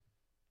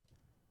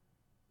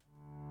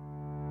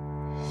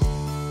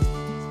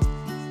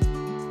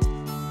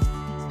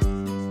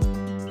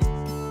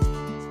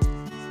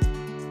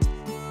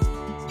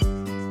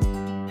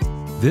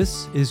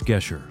This is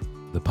Gesher,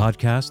 the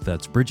podcast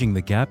that's bridging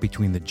the gap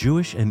between the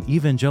Jewish and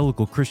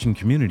evangelical Christian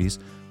communities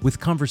with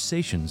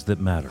conversations that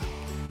matter.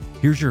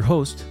 Here's your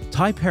host,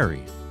 Ty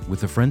Perry,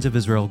 with the Friends of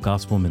Israel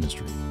Gospel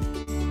Ministry.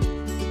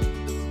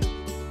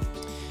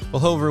 Well,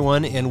 hello,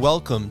 everyone, and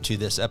welcome to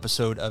this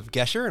episode of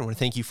Gesher, and I want to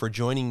thank you for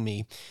joining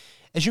me.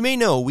 As you may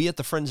know, we at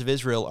the Friends of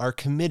Israel are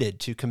committed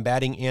to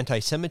combating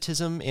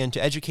anti-Semitism and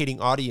to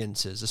educating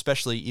audiences,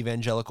 especially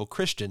evangelical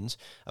Christians,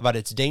 about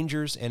its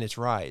dangers and its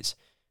rise.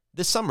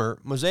 This summer,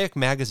 Mosaic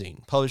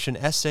magazine published an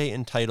essay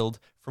entitled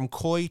From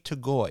Coy to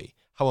Goy,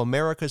 How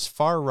America's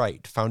Far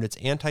Right Found Its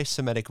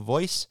Anti-Semitic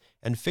Voice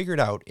and Figured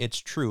Out Its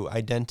True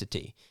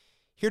Identity.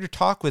 Here to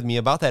talk with me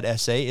about that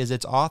essay is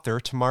its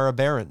author, Tamara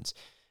Behrens.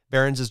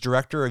 Behrens is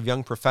Director of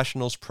Young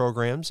Professionals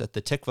Programs at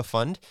the Tikva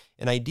Fund,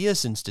 an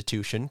ideas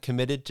institution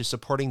committed to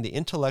supporting the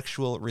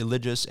intellectual,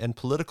 religious, and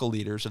political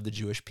leaders of the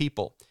Jewish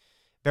people.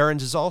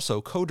 Behrens is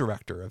also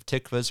co-director of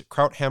Tikva's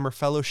Krauthammer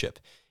Fellowship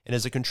and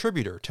is a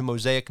contributor to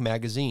Mosaic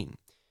magazine.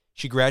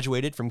 She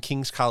graduated from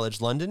King's College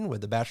London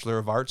with a Bachelor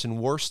of Arts in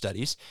War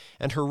Studies,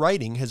 and her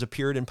writing has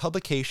appeared in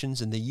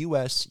publications in the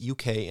U.S.,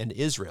 U.K., and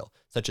Israel,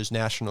 such as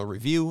National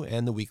Review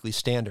and the Weekly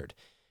Standard.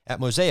 At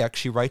Mosaic,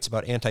 she writes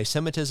about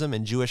anti-Semitism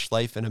and Jewish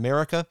life in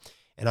America,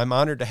 and I'm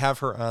honored to have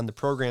her on the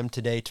program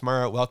today.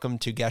 Tamara, welcome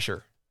to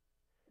Gesher.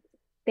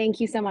 Thank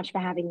you so much for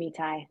having me,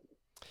 Ty.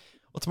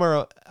 Well,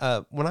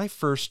 Tamara, when I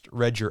first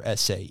read your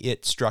essay,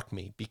 it struck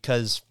me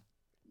because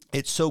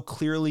it so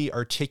clearly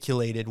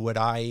articulated what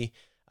I,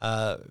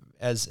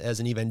 as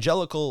an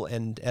evangelical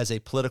and as a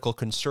political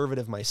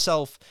conservative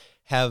myself,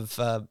 have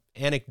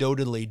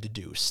anecdotally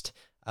deduced,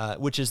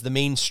 which is the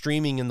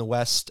mainstreaming in the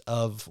West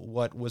of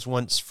what was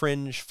once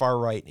fringe,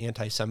 far-right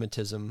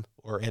anti-Semitism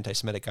or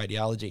anti-Semitic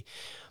ideology.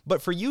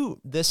 But for you,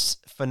 this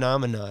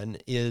phenomenon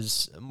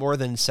is more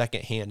than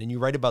secondhand, and you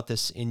write about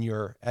this in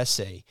your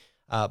essay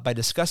by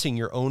discussing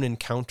your own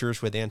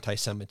encounters with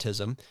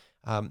anti-Semitism,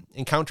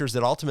 encounters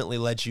that ultimately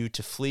led you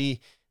to flee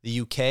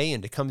the UK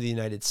and to come to the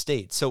United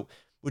States. So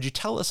would you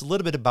tell us a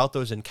little bit about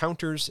those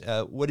encounters?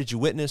 What did you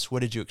witness? What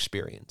did you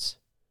experience?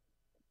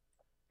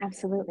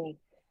 Absolutely.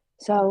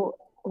 So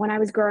when I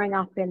was growing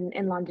up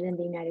in London in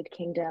the United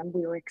Kingdom,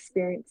 we were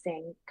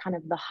experiencing kind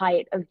of the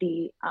height of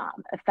the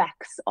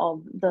effects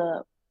of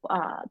the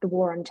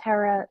war on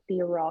terror, the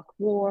Iraq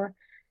War.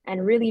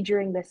 And really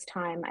during this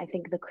time, I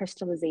think the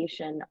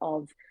crystallization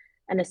of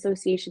an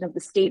association of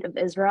the State of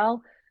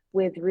Israel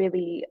with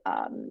really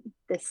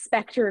the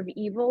specter of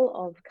evil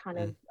of kind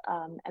of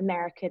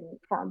American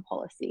foreign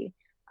policy,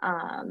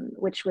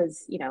 which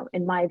was,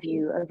 in my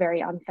view, a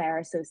very unfair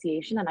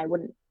association. And I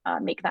wouldn't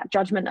make that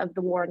judgment of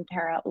the war on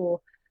terror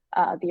or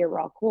the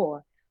Iraq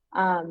War.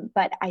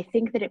 But I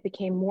think that it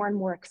became more and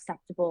more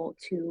acceptable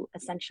to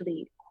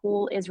essentially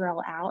call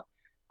Israel out,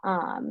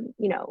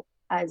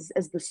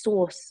 as the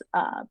source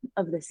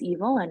of this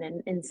evil,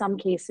 and in some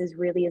cases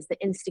really as the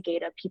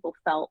instigator people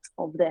felt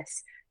of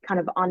this kind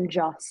of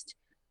unjust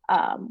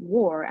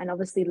war. And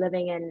obviously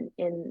living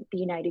in the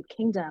United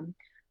Kingdom,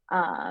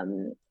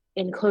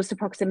 in closer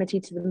proximity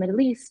to the Middle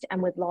East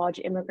and with large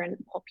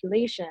immigrant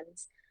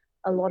populations,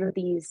 a lot of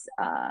these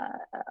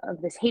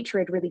of this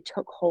hatred really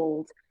took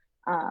hold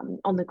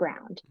on the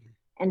ground.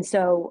 And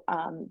so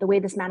the way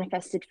this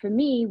manifested for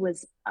me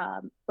was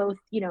both,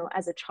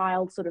 as a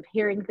child, sort of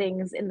hearing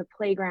things in the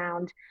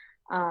playground,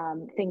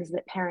 things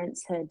that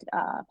parents had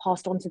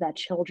passed on to their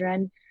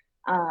children,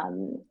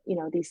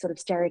 these sort of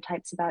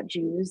stereotypes about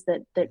Jews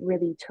that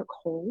really took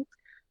hold,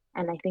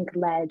 and I think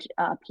led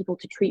people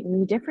to treat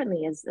me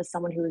differently as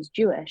someone who was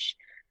Jewish.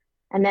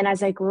 And then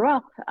as I grew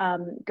up,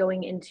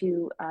 going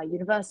into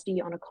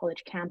university on a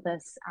college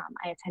campus,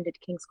 I attended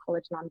King's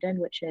College London,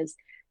 which is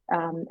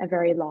a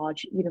very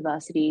large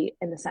university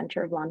in the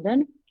center of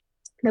London.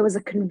 There was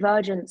a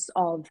convergence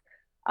of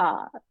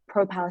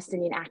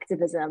pro-Palestinian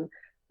activism,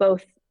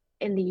 both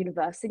in the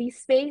university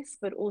space,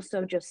 but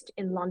also just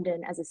in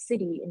London as a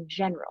city in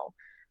general.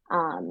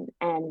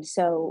 And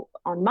so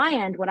on my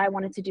end, what I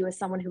wanted to do as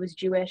someone who was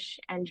Jewish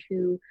and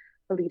who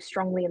believes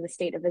strongly in the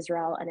State of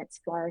Israel and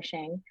its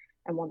flourishing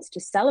and wants to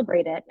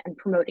celebrate it and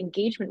promote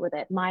engagement with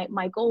it,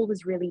 my goal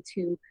was really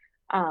to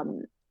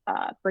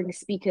bring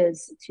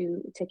speakers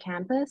to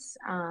campus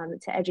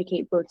to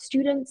educate both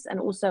students and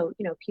also,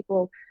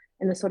 people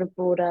in the sort of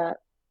broader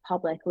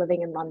public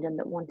living in London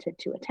that wanted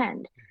to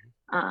attend.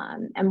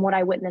 And what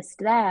I witnessed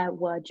there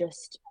were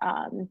just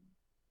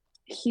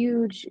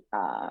huge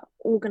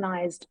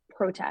organized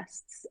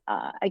protests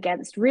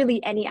against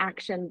really any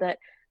action that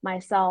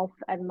myself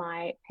and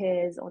my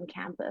peers on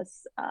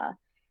campus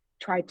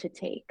tried to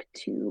take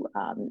to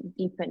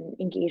deepen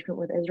engagement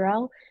with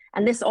Israel.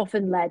 And this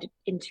often led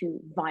into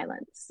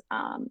violence.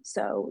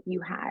 So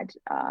you had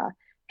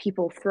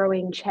people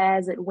throwing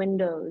chairs at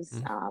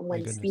windows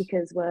when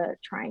speakers were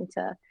trying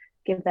to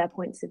give their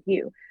points of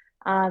view.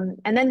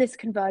 And then this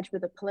converged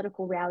with a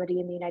political reality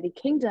in the United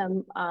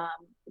Kingdom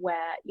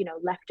where,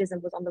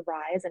 leftism was on the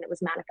rise, and it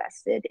was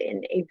manifested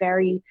in a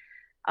very,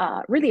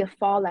 really a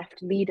far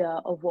left leader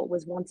of what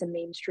was once a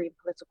mainstream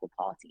political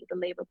party, the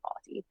Labour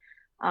Party.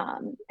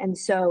 And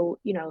so,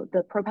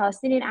 the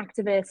pro-Palestinian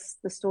activists,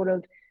 the sort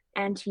of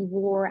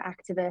anti-war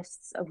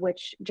activists, of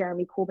which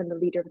Jeremy Corbyn, the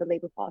leader of the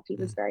Labour Party,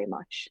 was very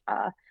much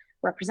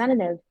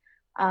representative.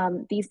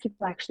 These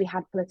people actually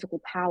had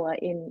political power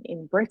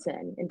in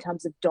Britain in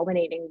terms of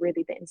dominating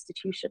really the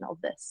institution of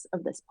this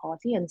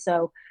party. And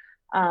so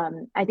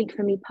I think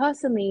for me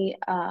personally,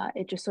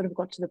 it just sort of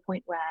got to the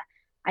point where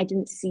I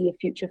didn't see a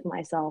future for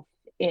myself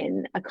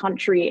in a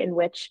country in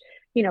which,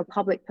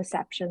 public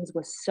perceptions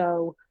were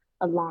so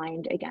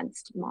aligned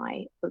against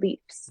my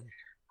beliefs.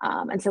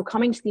 And so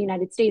coming to the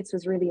United States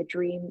was really a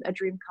dream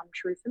come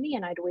true for me.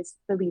 And I'd always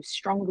believed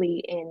strongly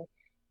in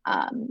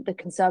the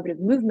conservative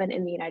movement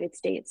in the United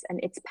States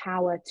and its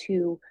power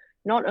to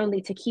not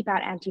only to keep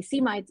out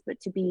anti-Semites, but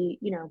to be,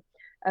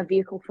 a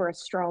vehicle for a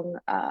strong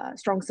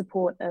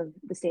support of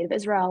the state of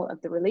Israel,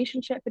 of the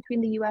relationship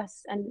between the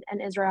U.S. and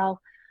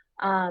Israel.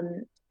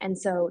 And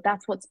so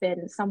that's what's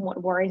been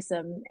somewhat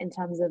worrisome in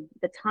terms of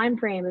the time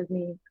frame of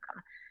me,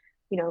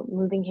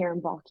 moving here,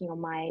 embarking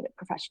on my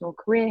professional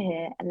career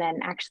here, and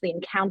then actually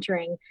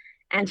encountering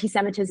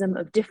anti-Semitism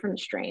of different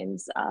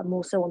strains,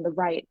 more so on the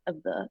right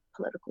of the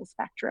political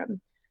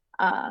spectrum,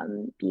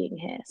 being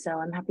here. So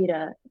I'm happy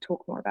to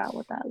talk more about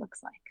what that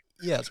looks like.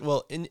 Yes,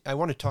 well, I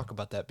want to talk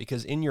about that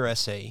because in your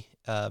essay,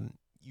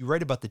 you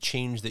write about the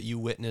change that you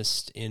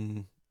witnessed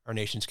in our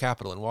nation's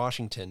capital in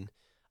Washington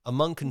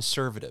among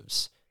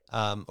conservatives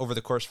over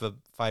the course of a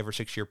 5 or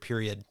 6 year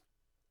period,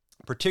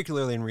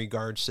 particularly in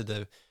regards to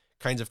the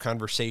kinds of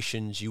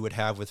conversations you would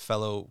have with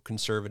fellow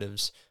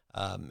conservatives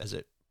as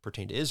it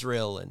pertained to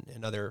Israel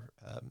and other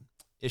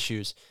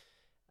issues.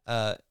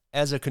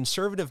 As a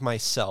conservative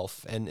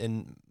myself,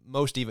 and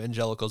most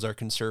evangelicals are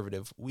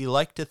conservative, we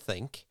like to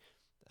think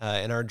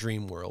in our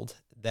dream world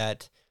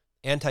that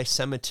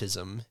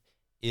anti-Semitism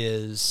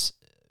is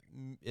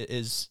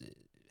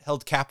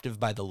held captive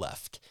by the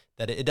left,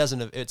 that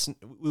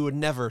we would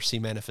never see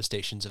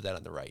manifestations of that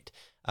on the right.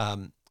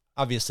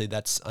 Obviously,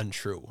 that's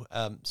untrue.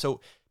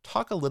 So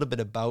talk a little bit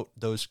about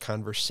those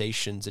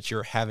conversations that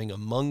you're having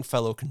among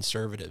fellow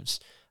conservatives.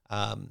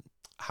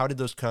 How did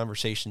those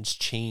conversations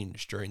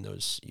change during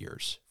those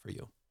years for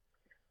you?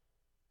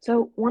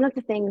 So one of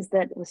the things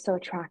that was so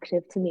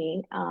attractive to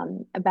me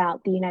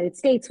about the United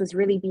States was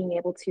really being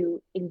able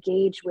to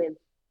engage with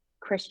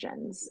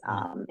Christians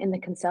in the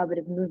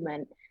conservative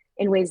movement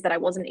in ways that I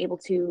wasn't able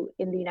to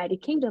in the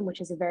United Kingdom,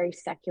 which is a very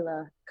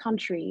secular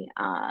country.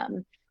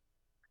 And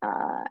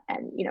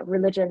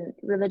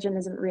religion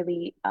isn't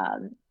really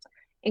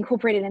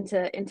incorporated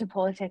into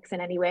politics in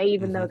any way,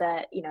 even though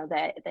that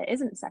there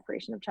isn't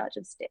separation of church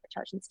and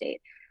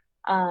state.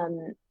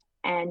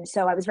 And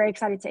so I was very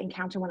excited to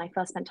encounter, when I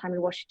first spent time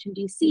in Washington,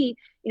 D.C.,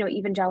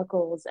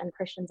 evangelicals and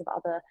Christians of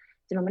other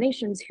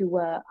denominations who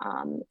were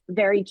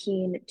very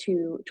keen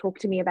to talk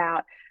to me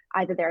about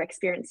either their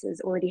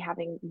experiences already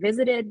having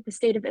visited the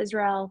state of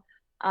Israel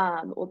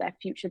or their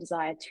future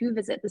desire to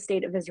visit the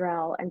state of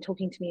Israel, and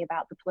talking to me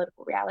about the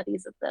political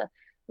realities of the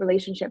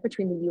relationship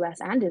between the U.S.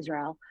 and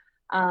Israel.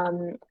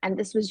 And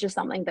this was just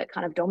something that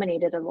kind of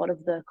dominated a lot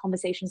of the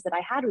conversations that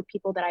I had with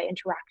people that I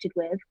interacted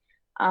with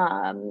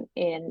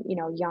in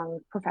young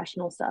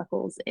professional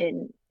circles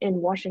in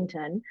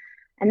Washington.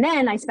 And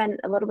then I spent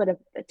a little bit of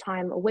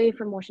time away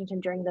from Washington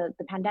during the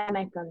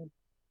pandemic,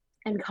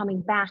 and coming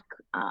back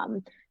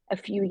a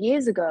few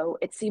years ago,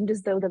 it seemed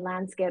as though the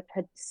landscape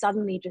had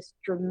suddenly just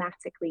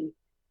dramatically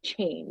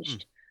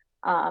changed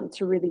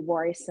to really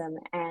worrisome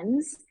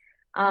ends.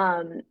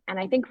 And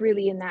I think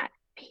really in that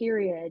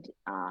period,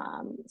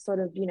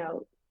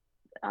 the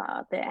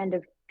end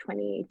of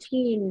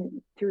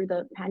 2018 through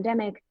the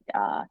pandemic,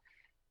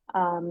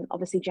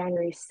 obviously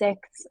January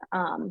 6th,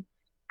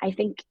 I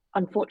think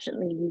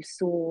unfortunately you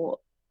saw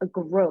a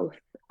growth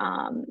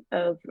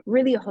of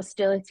really a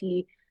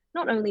hostility,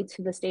 not only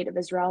to the state of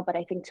Israel, but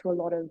I think to a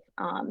lot of,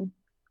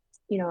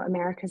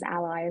 America's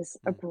allies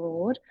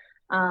abroad,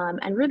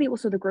 and really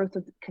also the growth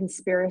of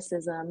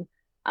conspiracism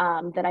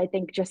that I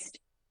think just,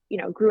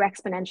 grew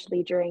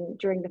exponentially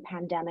during the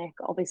pandemic.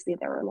 Obviously,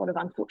 there were a lot of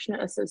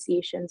unfortunate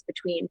associations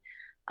between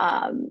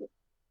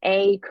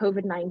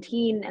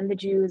COVID-19 and the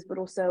Jews, but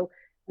also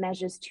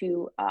measures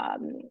to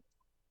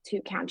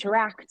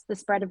counteract the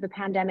spread of the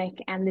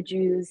pandemic and the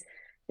Jews.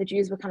 The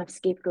Jews were kind of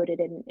scapegoated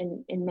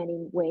in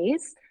many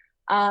ways.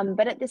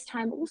 But at this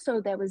time also,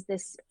 there was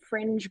this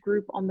fringe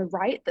group on the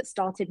right that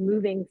started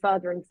moving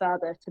further and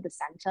further to the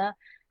center,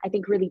 I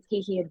think really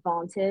taking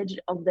advantage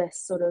of this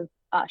sort of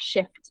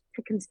shift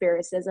to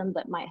conspiracism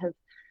that might have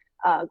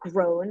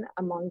grown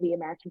among the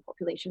American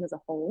population as a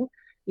whole.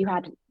 You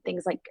had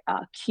things like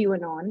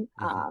QAnon,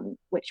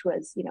 which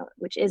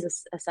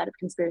is a set of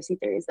conspiracy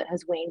theories that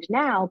has waned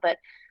now, but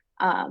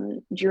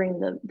during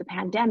the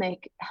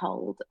pandemic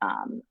held,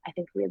 I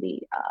think,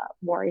 really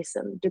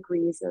worrisome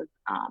degrees of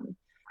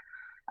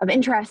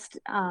interest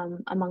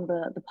among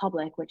the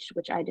public, which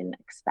I didn't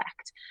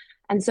expect.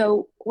 And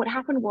so what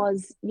happened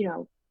was,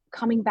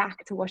 coming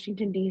back to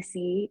Washington,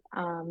 D.C.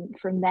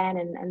 From then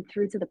and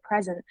through to the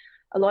present,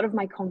 a lot of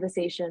my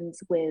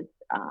conversations with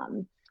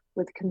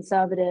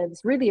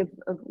conservatives, really of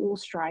all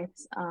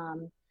stripes,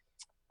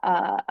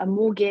 are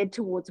more geared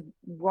towards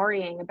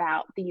worrying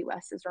about the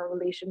US-Israel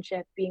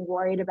relationship, being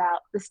worried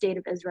about the state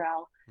of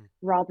Israel,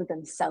 rather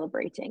than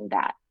celebrating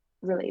that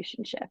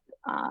relationship.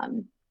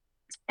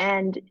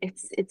 And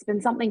it's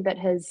been something that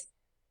has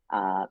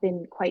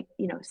been quite,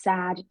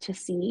 sad to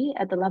see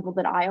at the level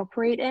that I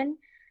operate in.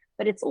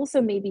 But it's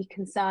also maybe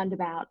concerned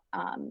about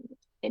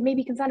it may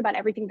be concerned about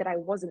everything that I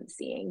wasn't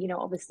seeing.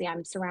 Obviously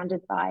I'm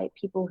surrounded by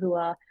people who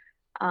are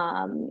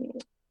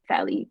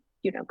fairly,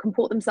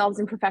 comport themselves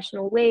in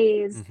professional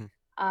ways.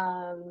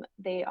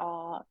 They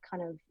are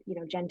kind of,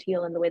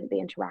 genteel in the way that they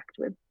interact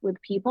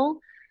with people.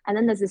 And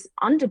then there's this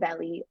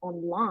underbelly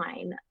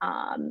online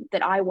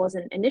that I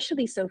wasn't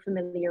initially so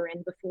familiar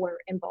in before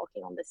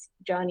embarking on this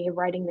journey of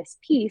writing this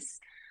piece.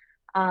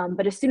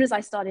 But as soon as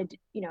I started,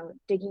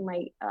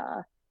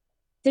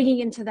 digging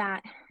into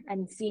that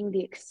and seeing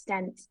the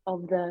extent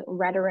of the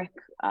rhetoric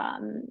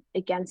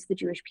against the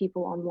Jewish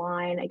people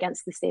online,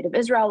 against the state of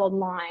Israel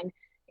online,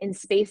 in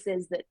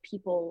spaces that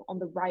people on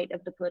the right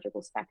of the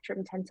political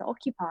spectrum tend to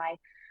occupy,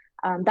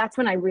 that's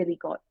when I really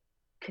got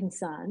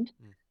concerned.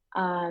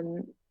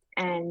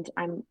 And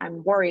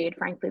I'm worried,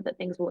 frankly, that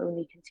things will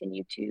only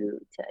continue to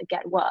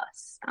get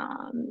worse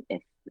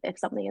if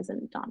something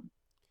isn't done.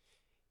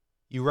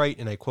 You write,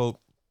 and I quote,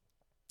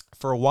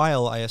 "For a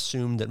while, I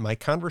assumed that my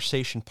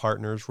conversation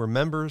partners were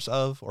members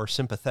of or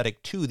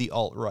sympathetic to the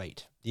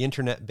alt-right, the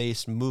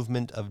internet-based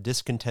movement of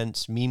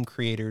discontents, meme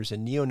creators,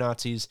 and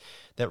neo-Nazis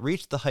that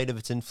reached the height of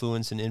its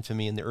influence and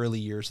infamy in the early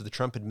years of the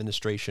Trump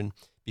administration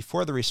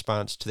before the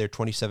response to their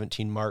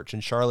 2017 march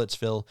in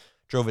Charlottesville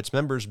drove its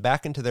members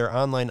back into their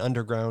online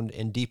underground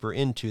and deeper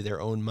into their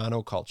own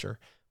monoculture.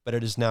 But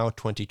it is now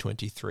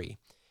 2023.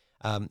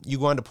 You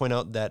go on to point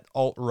out that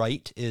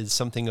alt-right is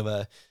something of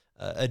a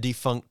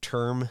defunct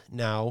term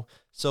now.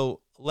 So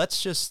let's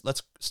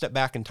step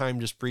back in time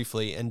just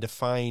briefly and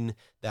define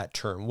that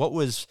term. What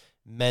was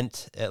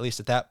meant, at least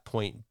at that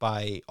point,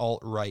 by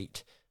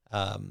alt-right?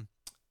 What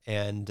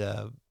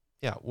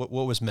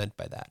was meant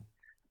by that?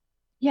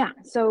 Yeah,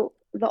 so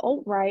the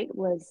alt-right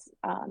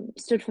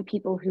stood for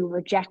people who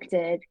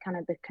rejected kind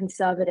of the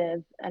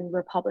conservative and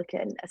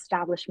Republican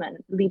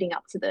establishment leading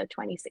up to the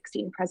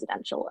 2016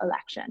 presidential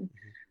election.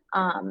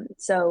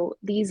 So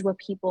these were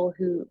people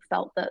who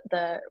felt that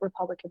the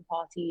Republican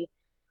Party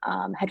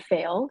had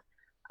failed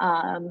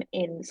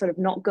in sort of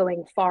not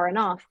going far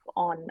enough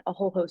on a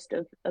whole host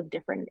of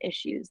different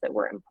issues that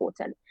were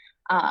important.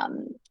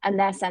 And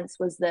their sense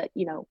was that,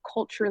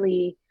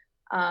 culturally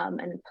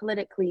and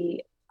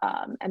politically,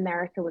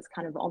 America was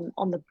kind of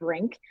on the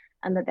brink,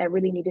 and that there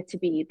really needed to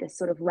be this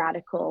sort of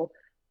radical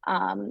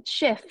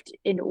shift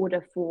in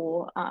order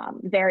for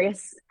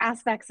various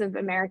aspects of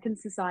American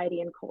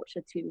society and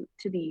culture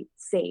to be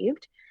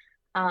saved.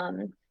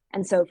 And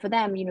so for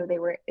them, they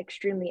were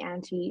extremely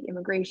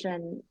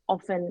anti-immigration,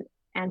 often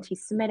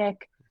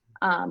anti-Semitic,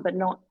 but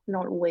not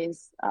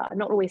always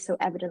so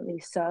evidently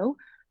so.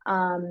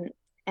 And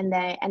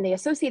they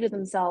associated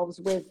themselves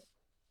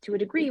to a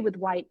degree with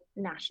white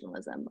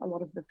nationalism. A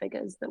lot of the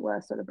figures that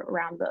were sort of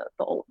around the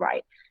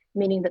alt-right,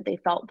 meaning that they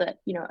felt that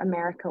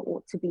America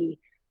ought to be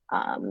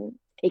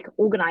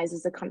organized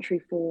as a country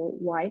for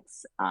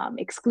whites,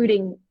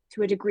 excluding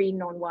to a degree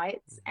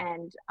non-whites,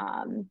 and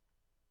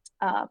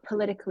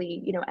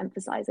politically,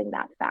 emphasizing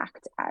that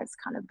fact as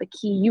kind of the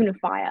key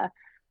unifier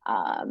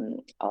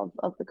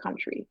of the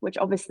country, which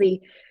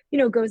obviously,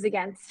 goes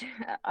against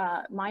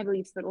my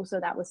beliefs, but also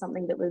that was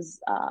something that was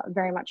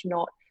very much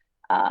not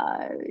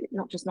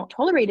just not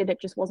tolerated,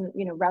 it just wasn't,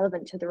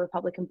 relevant to the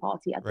Republican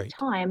Party at the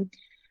time.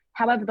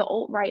 However, the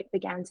alt-right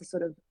began to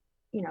sort of,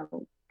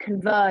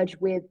 converge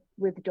with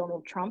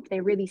Donald Trump.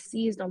 They really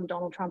seized on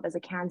Donald Trump as a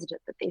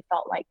candidate that they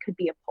felt like could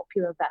be a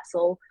popular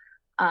vessel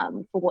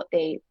for what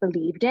they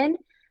believed in.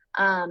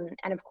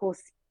 And of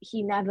course,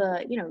 he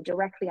never,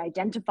 directly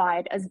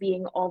identified as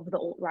being of the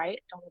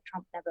alt-right. Donald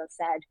Trump never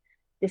said,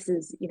 this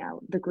is,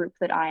 the group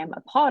that I am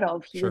a part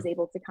of. He was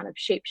able to kind of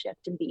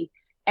shapeshift and be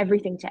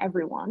everything to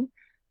everyone.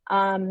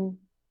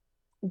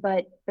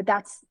 But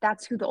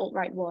that's who the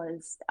alt-right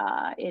was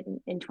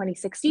in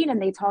 2016,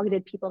 and they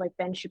targeted people like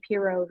Ben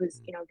Shapiro,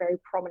 who's a very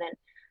prominent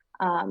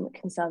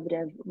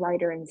conservative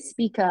writer and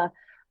speaker,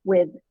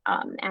 with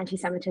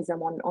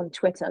anti-Semitism on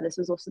Twitter. This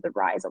was also the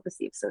rise,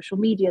 obviously, of social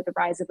media, the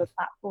rise of a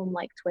platform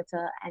like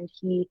Twitter, and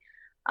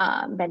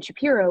Ben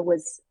Shapiro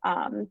was,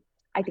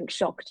 I think,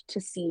 shocked to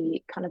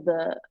see kind of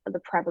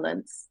the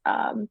prevalence.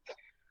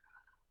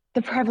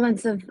 The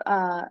prevalence of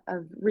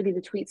really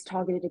the tweets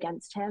targeted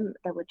against him.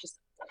 There were just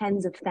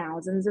tens of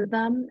thousands of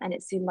them, and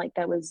it seemed like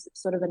there was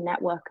sort of a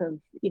network of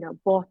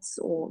bots,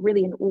 or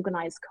really an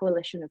organized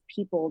coalition of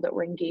people that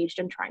were engaged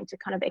in trying to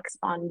kind of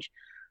expunge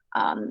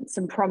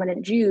some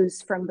prominent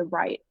Jews from the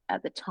right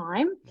at the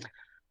time.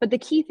 But the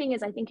key thing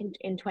is, I think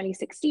in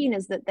 2016,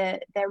 is that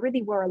there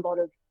really were a lot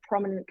of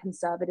prominent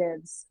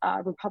conservatives,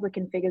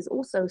 Republican figures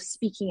also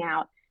speaking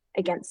out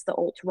against the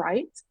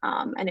alt-right.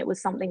 And it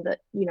was something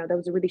that, there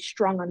was a really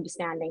strong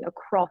understanding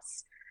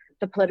across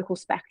the political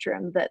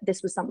spectrum that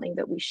this was something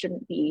that we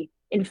shouldn't be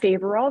in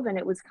favor of. And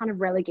it was kind of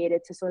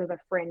relegated to sort of a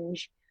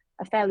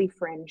fairly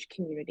fringe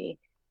community.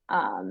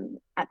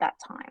 at that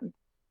time.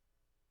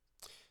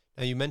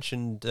 Now you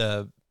mentioned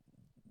the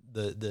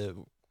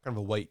kind of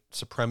a white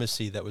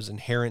supremacy that was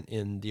inherent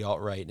in the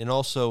alt-right, and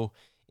also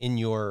in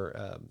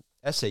your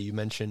essay you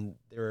mentioned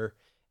there are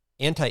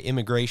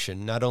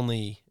anti-immigration, not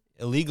only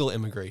illegal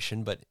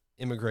immigration, but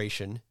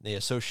immigration. They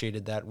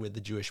associated that with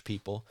the Jewish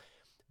people.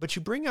 But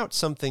you bring out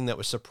something that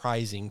was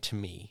surprising to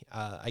me.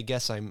 I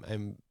guess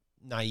I'm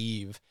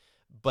naive,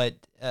 but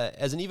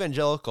as an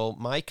evangelical,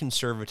 my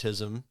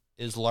conservatism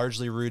is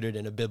largely rooted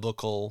in a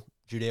biblical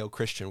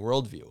Judeo-Christian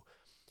worldview.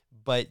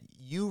 But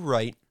you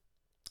write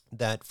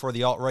that for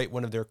the alt-right,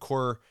 one of their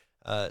core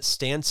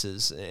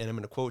stances, and I'm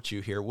going to quote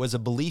you here, was a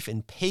belief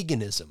in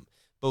paganism,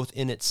 both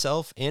in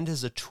itself and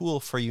as a tool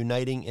for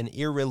uniting an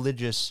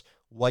irreligious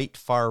white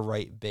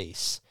far-right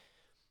base.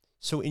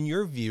 So in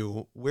your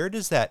view, where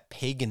does that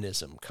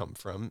paganism come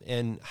from,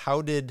 and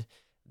how did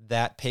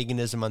that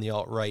paganism on the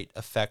alt-right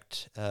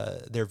affect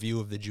their view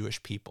of the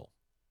Jewish people?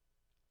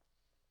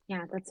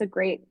 Yeah, that's a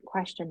great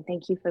question.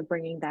 Thank you for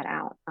bringing that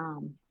out.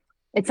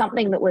 It's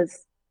something that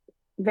was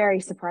very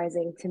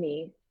surprising to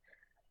me.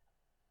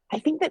 I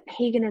think that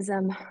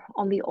paganism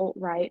on the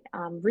alt-right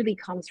really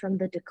comes from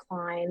the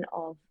decline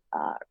of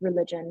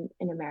religion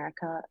in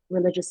America,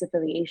 religious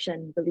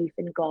affiliation, belief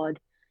in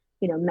God,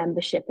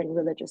 membership in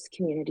religious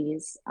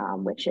communities,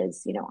 which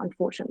is,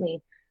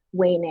 unfortunately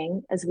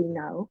waning, as we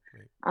know.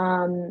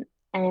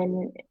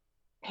 And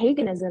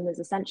paganism is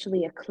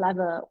essentially a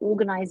clever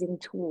organizing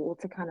tool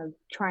to kind of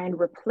try and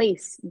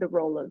replace the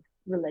role of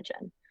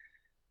religion.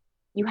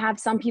 You have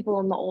some people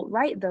on the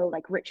alt-right, though,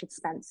 like Richard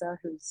Spencer,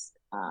 who's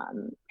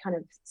kind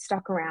of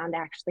stuck around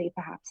actually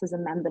perhaps as a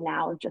member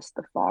now of just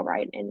the far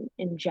right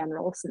in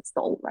general, since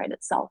the alt-right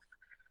itself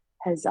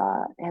has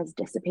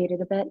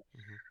dissipated a bit.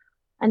 Mm-hmm.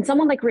 And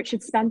someone like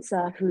Richard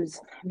Spencer, who's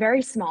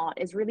very smart,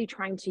 is really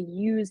trying to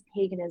use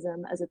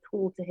paganism as a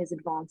tool to his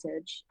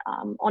advantage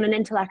on an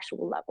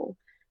intellectual level,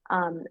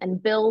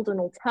 and build an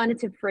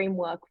alternative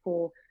framework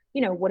for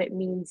what it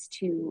means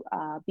to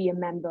be a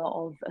member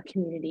of a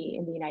community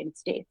in the United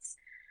States.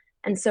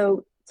 And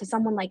so to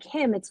someone like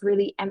him, it's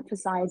really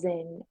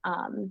emphasizing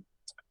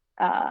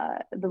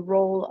the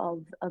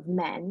role of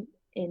men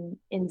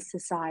in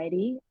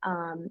society.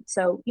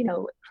 So,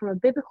 from a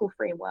biblical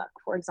framework,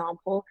 for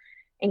example,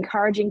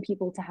 encouraging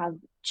people to have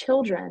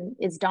children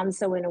is done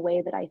so in a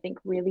way that I think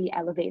really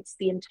elevates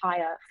the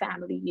entire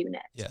family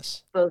unit.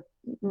 Yes. Both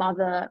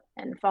mother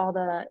and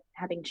father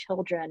having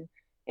children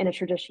in a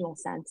traditional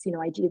sense,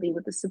 ideally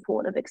with the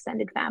support of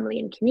extended family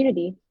and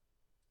community.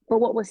 But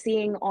what we're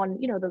seeing on,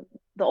 the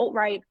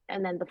alt-right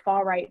and then the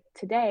far right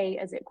today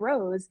as it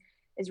grows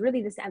is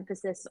really this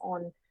emphasis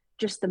on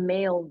just the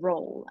male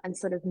role and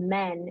sort of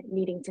men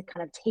needing to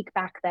kind of take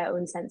back their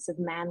own sense of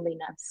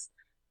manliness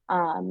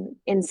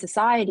in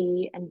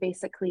society, and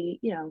basically,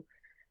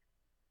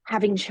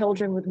 having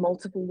children with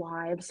multiple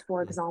wives,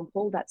 for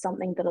example. That's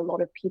something that a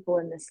lot of people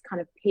in this kind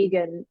of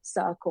pagan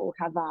circle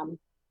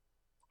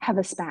have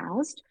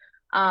espoused.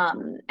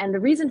 And the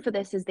reason for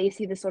this is they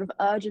see this sort of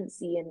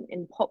urgency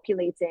in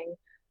populating,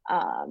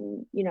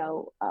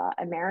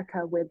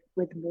 America with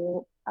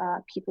more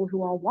people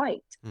who are white.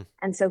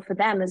 And so for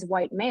them as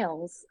white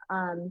males,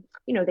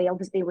 they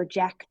obviously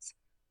reject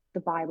the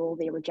Bible,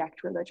 they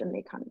reject religion,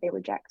 they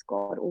reject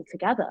God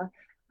altogether.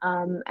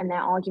 And their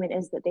argument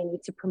is that they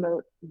need to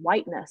promote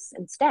whiteness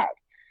instead.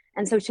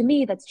 And so to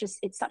me,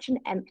 it's such an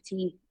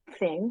empty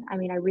thing. I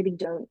mean, I really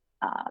don't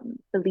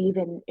believe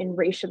in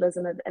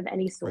racialism of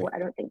any sort. Right. I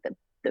don't think that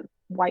the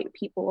white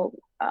people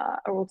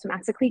are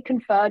automatically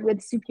conferred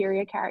with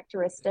superior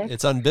characteristics.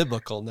 It's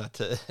unbiblical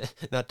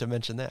not to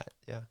mention that.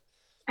 Yeah.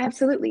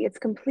 Absolutely. It's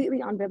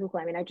completely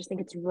unbiblical. I mean, I just think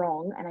it's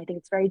wrong. And I think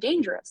it's very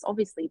dangerous,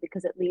 obviously,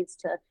 because it leads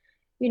to,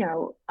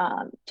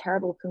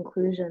 terrible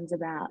conclusions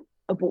about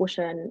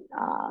abortion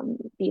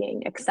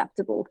being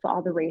acceptable for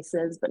other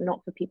races, but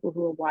not for people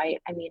who are white.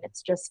 I mean,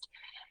 it's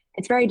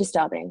very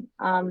disturbing.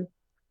 And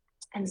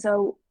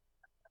so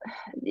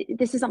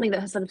this is something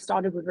that has sort of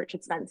started with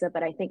Richard Spencer,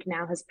 but I think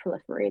now has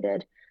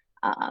proliferated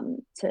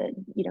to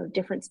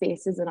different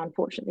spaces, and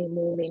unfortunately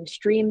more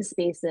mainstream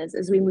spaces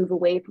as we move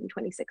away from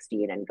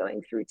 2016 and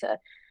going through to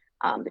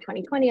the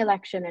 2020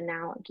 election, and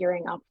now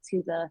gearing up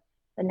to the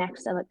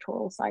next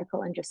electoral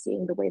cycle, and just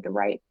seeing the way the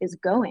right is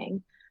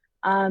going.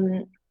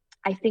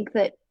 I think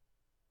that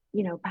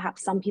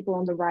perhaps some people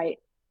on the right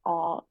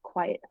are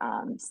quite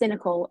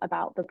cynical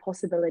about the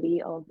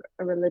possibility of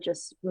a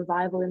religious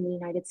revival in the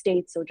United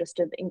States, or just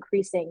of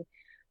increasing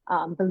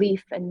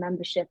belief and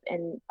membership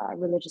in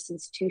religious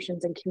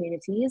institutions and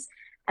communities.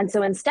 And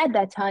so instead,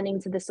 they're turning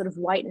to this sort of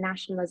white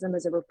nationalism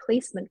as a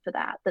replacement for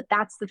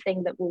that's the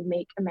thing that will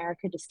make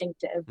America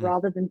distinctive,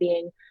 rather than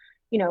being,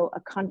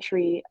 a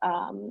country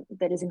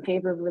that is in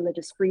favor of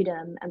religious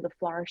freedom and the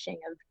flourishing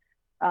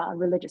of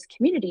religious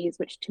communities,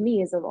 which to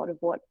me is a lot of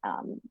what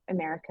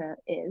America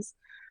is.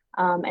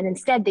 And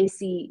instead they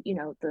see,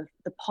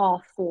 the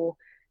path for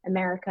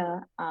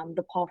America,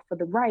 the path for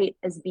the right,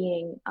 as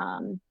being,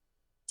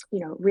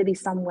 really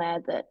somewhere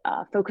that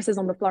focuses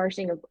on the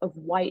flourishing of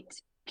white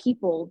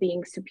people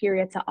being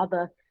superior to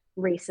other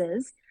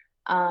races,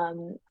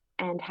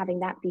 and having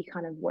that be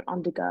kind of what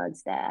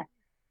undergirds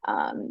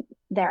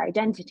their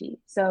identity.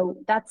 So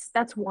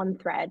that's one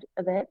thread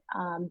of it.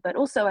 But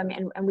also, I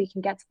mean, and we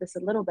can get to this a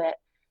little bit.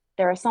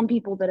 There are some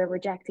people that are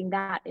rejecting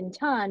that in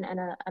turn and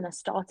are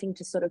starting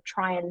to sort of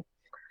try and,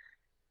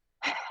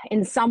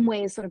 in some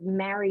ways, sort of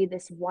marry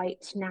this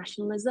white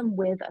nationalism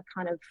with a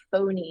kind of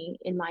phony,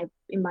 in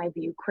my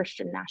view,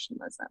 Christian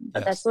nationalism.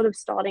 But they're sort of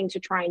starting to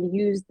try and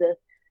use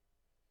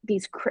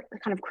these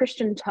kind of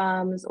Christian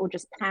terms, or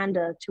just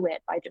pander to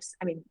it by just,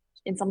 I mean,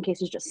 in some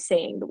cases, just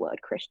saying the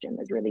word Christian.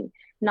 There's really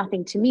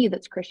nothing to me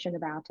that's Christian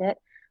about it.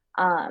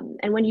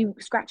 And when you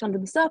scratch under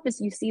the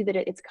surface, you see that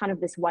it's kind of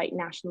this white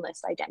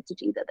nationalist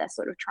identity that they're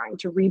sort of trying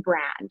to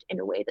rebrand in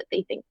a way that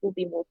they think will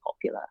be more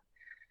popular.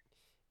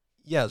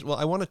 Yes, well,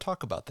 I want to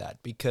talk about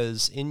that,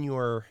 because in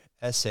your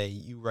essay,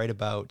 you write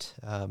about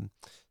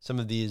some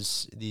of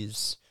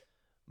these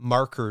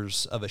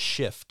markers of a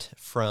shift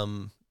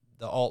from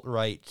the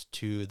alt-right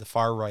to the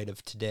far right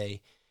of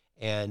today.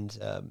 And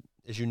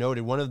as you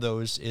noted, one of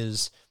those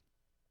is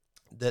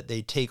that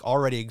they take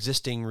already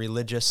existing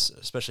religious,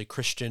 especially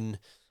Christian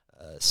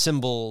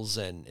symbols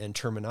and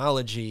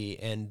terminology,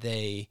 and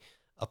they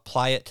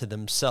apply it to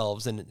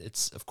themselves. And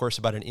it's, of course,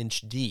 about an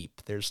inch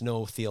deep. There's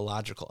no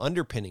theological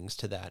underpinnings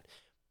to that,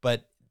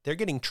 but they're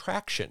getting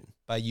traction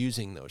by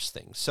using those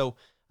things. So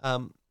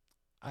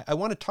I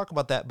want to talk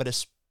about that, but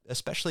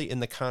especially in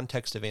the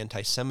context of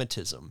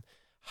anti-Semitism.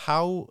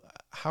 How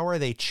are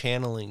they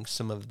channeling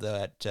some of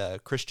that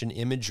Christian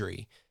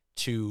imagery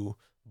to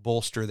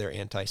bolster their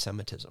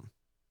anti-Semitism?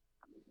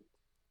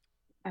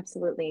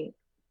 Absolutely.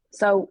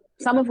 So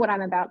some of what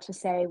I'm about to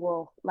say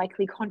will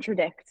likely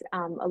contradict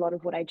a lot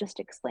of what I just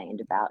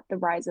explained about the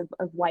rise of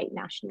white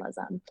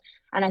nationalism.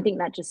 And I think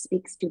that just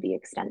speaks to the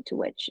extent to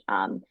which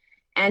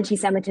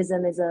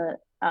anti-Semitism is a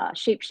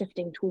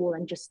shape-shifting tool,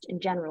 and just in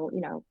general,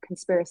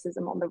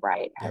 conspiracism on the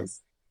right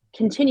has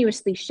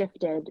continuously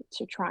shifted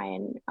to try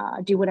and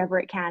do whatever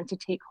it can to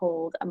take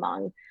hold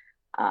among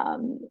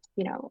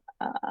the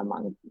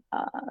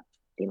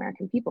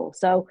American people.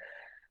 So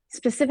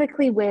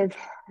specifically with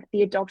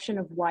the adoption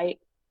of white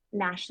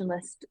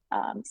nationalist,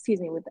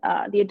 with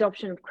the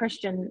adoption of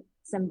Christian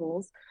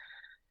symbols,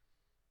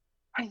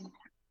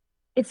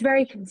 it's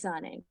very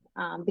concerning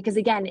because,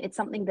 again, it's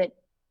something that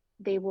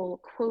they will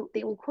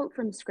quote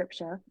from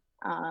scripture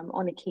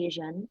on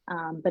occasion,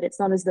 but it's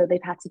not as though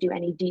they've had to do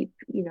any deep,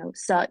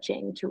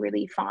 searching to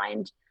really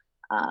find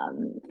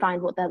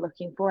what they're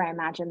looking for. I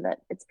imagine that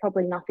it's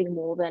probably nothing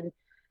more than,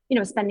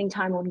 spending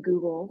time on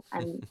Google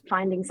and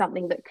finding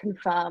something that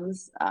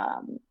confirms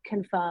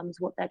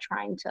what they're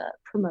trying to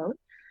promote.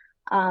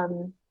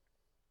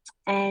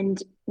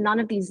 And none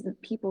of these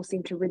people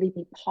seem to really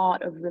be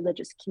part of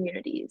religious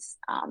communities.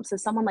 So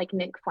someone like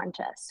Nick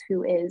Fuentes,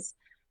 who is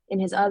in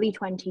his early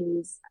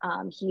 20s,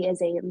 he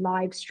is a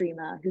live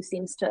streamer who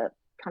seems to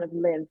kind of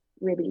live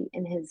really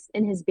in his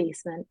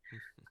basement,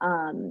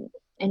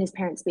 in his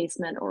parents'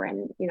 basement, or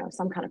in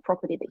some kind of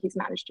property that he's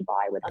managed to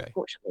buy with,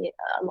 unfortunately,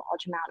 a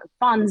large amount of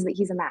funds that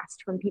he's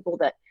amassed from people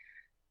that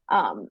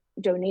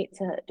donate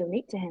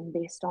to him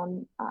based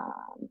on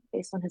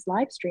his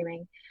live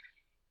streaming.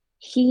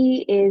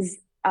 He is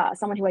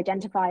someone who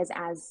identifies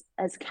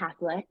as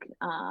Catholic,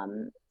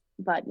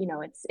 but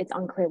it's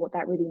unclear what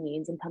that really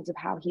means in terms of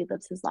how he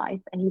lives his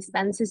life. And he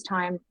spends his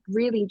time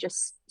really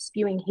just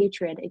spewing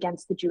hatred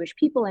against the Jewish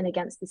people and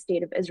against the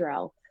state of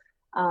Israel,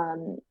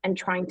 and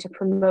trying to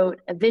promote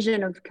a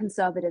vision of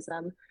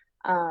conservatism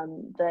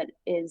that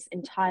is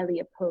entirely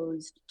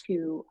opposed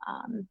to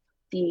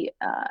the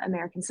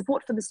American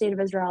support for the state of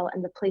Israel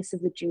and the place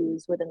of the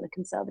Jews within the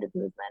conservative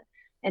movement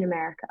in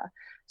America.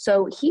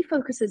 So he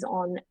focuses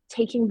on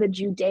taking the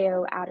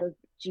Judeo out of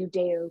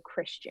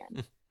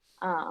Judeo-Christian,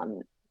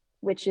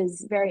 which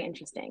is very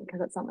interesting because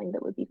that's something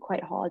that would be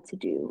quite hard to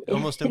do.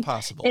 Almost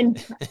impossible.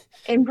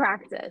 in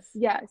practice.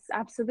 Yes,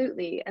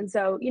 absolutely. And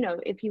so,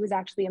 if he was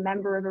actually a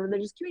member of a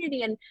religious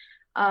community and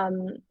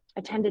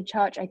attended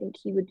church, I think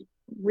he would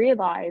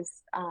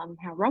realize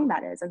how wrong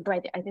that is. And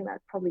I think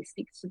that probably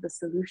speaks to the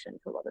solution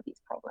to a lot of these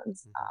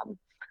problems.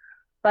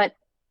 But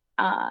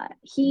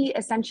he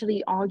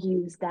essentially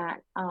argues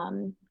that,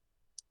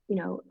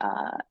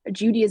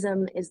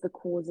 Judaism is the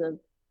cause of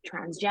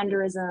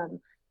transgenderism.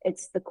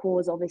 It's the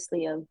cause,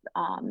 obviously, of,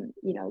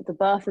 the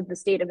birth of the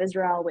state of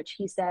Israel, which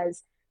he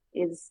says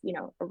is,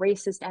 a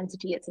racist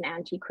entity. It's an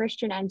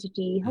anti-Christian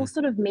entity. He'll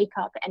sort of make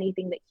up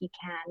anything that he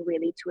can,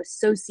 really, to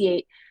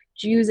associate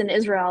Jews and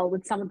Israel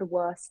with some of the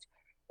worst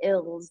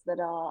ills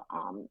that are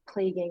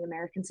plaguing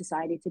American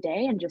society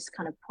today, and just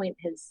kind of point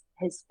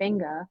his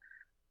finger.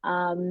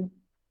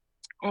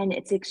 And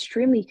it's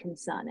extremely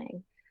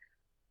concerning.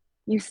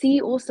 You see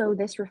also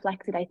this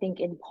reflected, I think,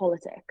 in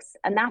politics.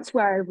 And that's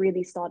where I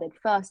really started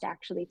first,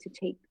 actually, to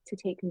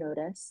take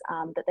notice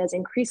that there's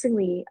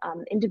increasingly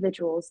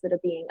individuals that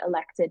are being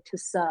elected to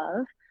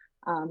serve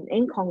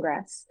in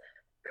Congress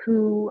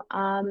who,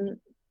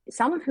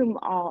 some of whom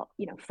are,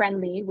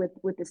 friendly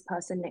with this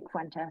person, Nick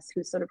Fuentes,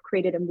 who's sort of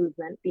created a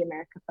movement, the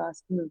America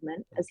First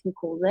movement, as he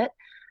calls it.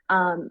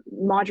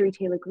 Marjorie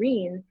Taylor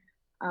Greene,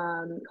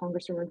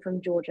 congresswoman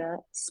from Georgia,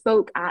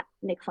 spoke at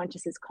Nick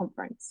Fuentes's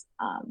conference,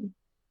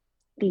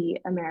 the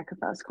America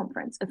First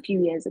conference a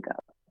few years ago.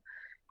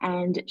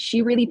 And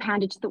she really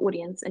pandered to the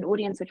audience, an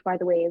audience which, by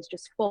the way, is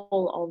just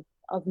full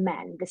of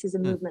men. This is a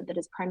movement that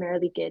is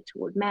primarily geared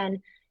toward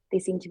men. They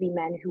seem to be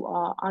men who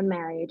are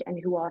unmarried and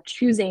who are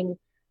choosing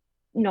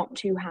not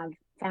to have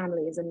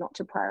families and not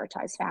to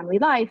prioritize family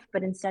life,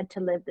 but instead to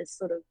live this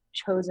sort of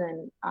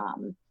chosen,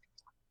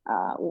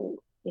 or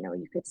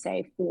you could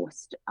say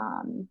forced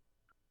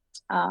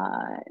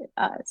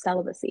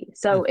celibacy.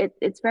 So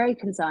it's very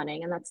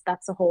concerning, and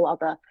that's a whole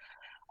other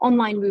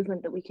online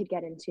movement that we could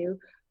get into.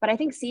 But I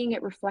think seeing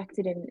it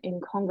reflected in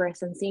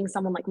Congress and seeing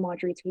someone like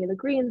Marjorie Taylor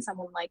Greene,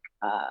 someone like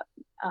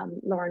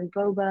Lauren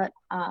Boebert,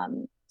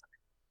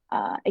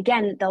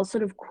 again, they'll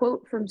sort of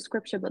quote from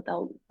scripture, but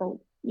they'll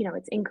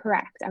it's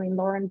incorrect. I mean,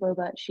 Lauren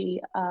Boebert, she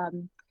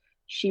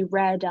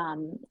read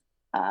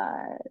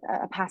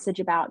a passage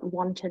about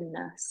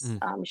wantonness.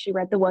 She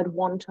read the word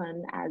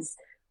wanton as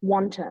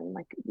wonton,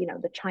 like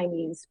the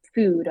Chinese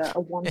food, a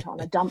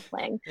wonton, a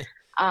dumpling.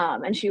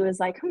 And she was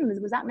like,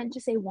 was that meant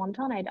to say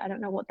wonton? I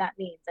don't know what that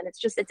means. And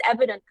it's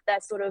evident that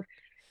they're sort of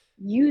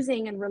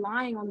using and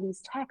relying on these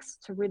texts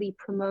to really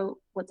promote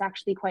what's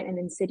actually quite an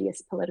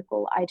insidious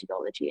political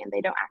ideology. And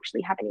they don't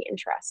actually have any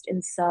interest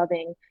in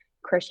serving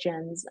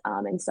Christians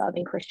and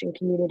serving Christian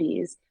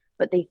communities.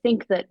 But they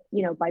think that,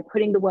 by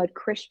putting the word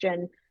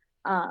Christian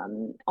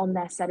on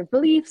their set of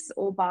beliefs,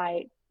 or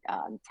by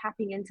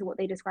tapping into what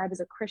they describe as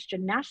a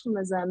Christian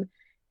nationalism,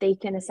 they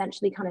can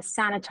essentially kind of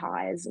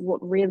sanitize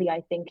what really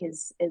I think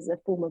is a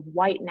form of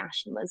white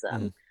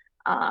nationalism,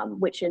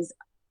 which has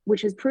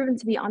proven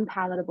to be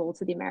unpalatable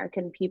to the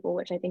American people,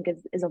 which I think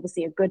is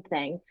obviously a good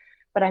thing.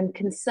 But I'm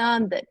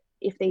concerned that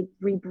if they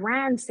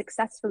rebrand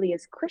successfully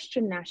as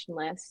Christian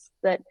nationalists,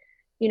 that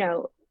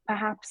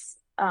perhaps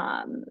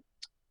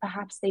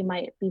they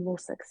might be more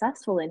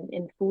successful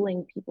in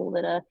fooling people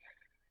that are,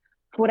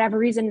 for whatever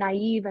reason,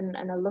 naive and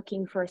are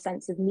looking for a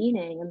sense of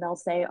meaning. And they'll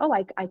say, oh,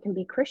 I can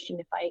be Christian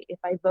if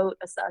I vote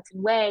a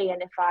certain way,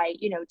 and if I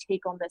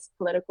take on this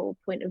political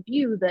point of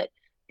view that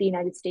the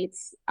United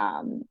States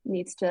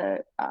needs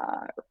to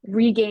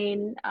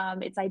regain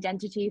its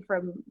identity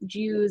from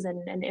Jews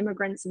and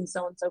immigrants and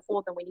so on and so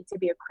forth, and we need to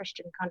be a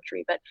Christian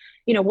country. But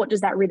what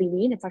does that really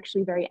mean? It's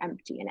actually very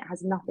empty, and it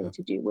has nothing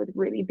to do with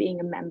really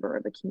being a member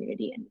of a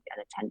community and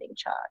attending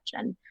church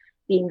and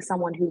being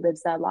someone who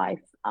lives their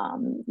life,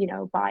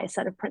 by a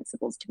set of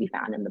principles to be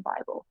found in the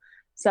Bible.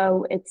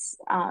 So it's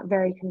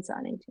very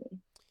concerning to me.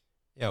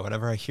 Yeah,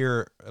 whenever I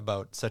hear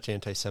about such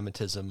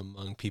anti-Semitism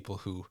among people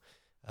who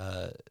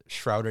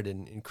shrouded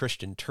in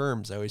Christian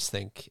terms, I always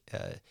think,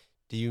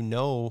 do you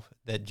know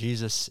that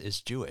Jesus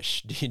is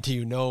Jewish? Do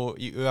you know?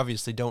 You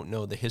obviously don't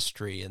know the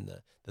history and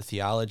the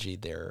theology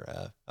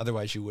there.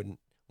 Otherwise, you wouldn't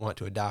want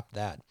to adopt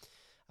that.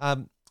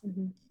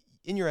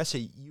 In your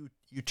essay,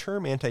 you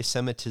term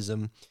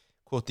anti-Semitism,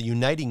 quote, the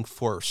uniting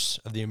force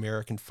of the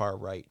American far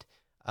right.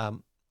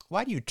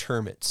 Why do you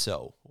term it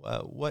so?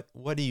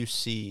 What do you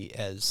see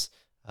as,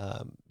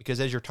 because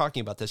as you're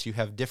talking about this, you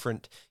have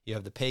the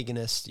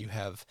paganists, you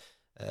have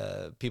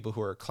people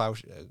who are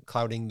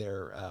clouding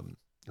their,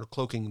 or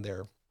cloaking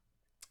their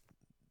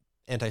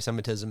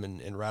anti-Semitism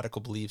and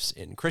radical beliefs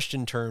in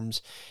Christian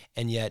terms,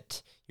 and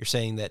yet you're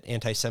saying that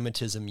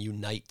anti-Semitism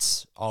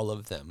unites all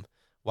of them.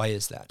 Why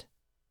is that?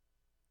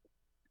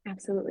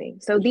 Absolutely.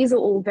 So these are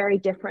all very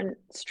different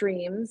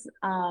streams,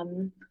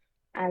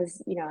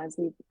 as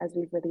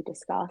we've really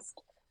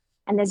discussed.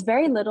 And there's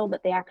very little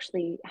that they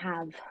actually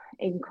have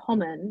in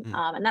common.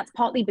 And that's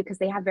partly because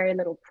they have very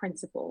little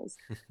principles.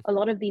 A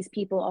lot of these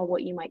people are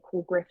what you might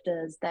call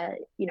grifters. They're,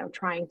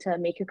 trying to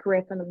make a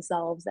career for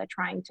themselves. They're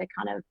trying to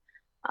kind of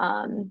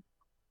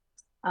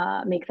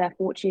make their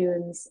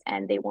fortunes,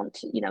 and they want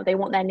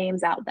their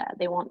names out there.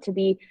 They want to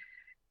be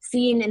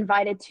seen,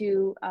 invited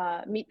to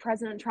meet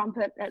President Trump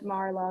at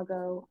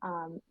Mar-a-Lago,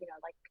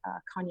 like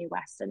Kanye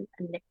West and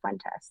Nick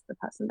Fuentes, the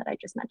person that I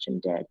just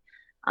mentioned, did.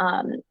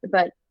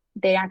 But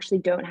they actually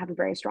don't have a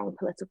very strong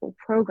political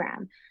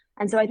program.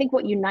 And so I think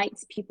what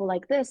unites people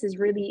like this is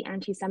really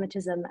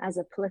anti-Semitism as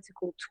a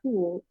political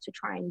tool to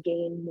try and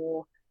gain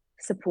more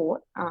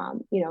support.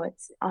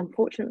 It's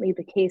unfortunately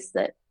the case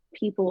that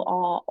people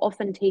are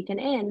often taken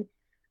in,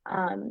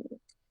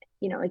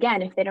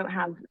 again, if they don't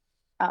have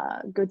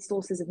good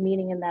sources of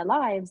meaning in their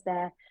lives,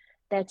 they're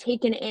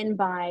taken in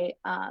by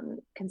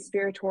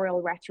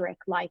conspiratorial rhetoric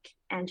like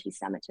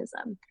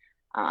anti-Semitism.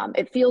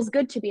 It feels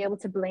good to be able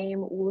to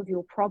blame all of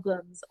your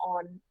problems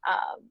on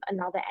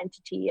another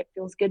entity. It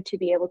feels good to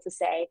be able to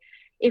say,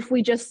 if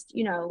we just,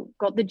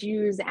 got the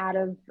Jews out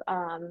of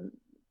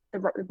the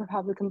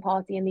Republican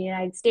Party in the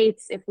United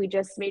States, if we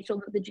just made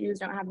sure that the Jews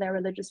don't have their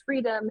religious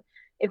freedom,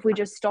 if we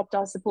just stopped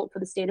our support for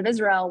the state of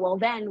Israel, well,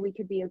 then we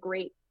could be a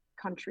great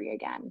country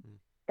again.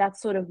 That's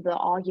sort of the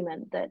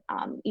argument that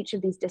each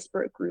of these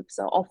disparate groups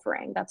are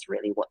offering. That's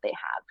really what they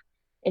have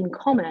in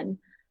common.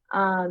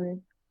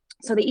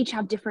 So they each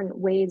have different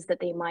ways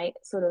that they might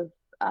sort of,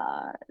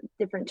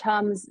 different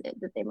terms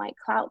that they might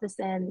clout this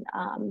in.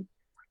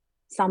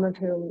 some of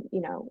whom,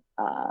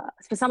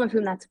 for some of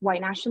whom that's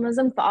white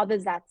nationalism. For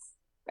others, that's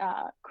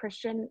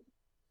Christian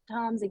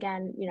terms.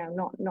 Again,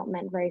 not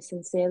meant very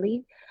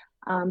sincerely.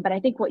 But I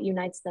think what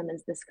unites them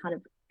is this kind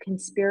of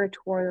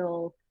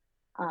conspiratorial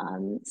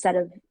set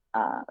of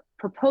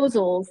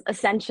proposals,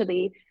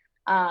 essentially,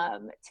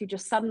 to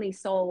just suddenly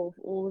solve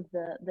all of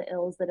the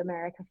ills that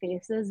America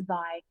faces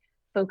by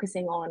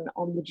focusing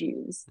on the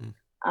Jews.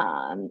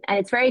 And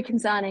it's very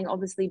concerning,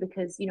 obviously,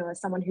 because, as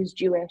someone who's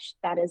Jewish,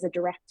 that is a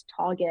direct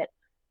target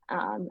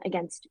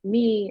against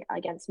me,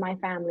 against my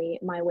family,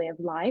 my way of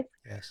life.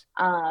 Yes.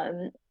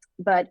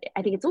 But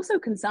I think it's also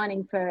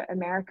concerning for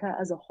America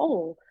as a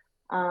whole,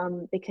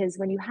 because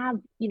when you have,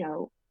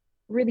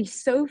 really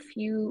so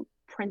few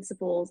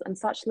principles and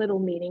such little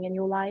meaning in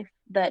your life,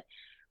 that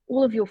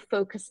all of your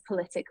focus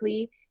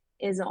politically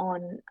is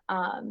on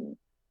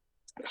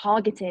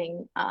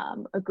targeting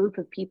a group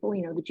of people,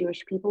 the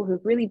Jewish people,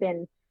 who've really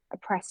been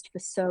oppressed for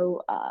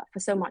so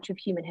much of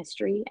human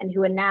history, and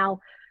who are now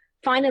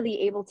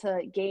finally able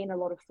to gain a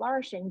lot of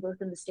flourishing,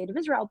 both in the state of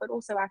Israel, but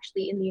also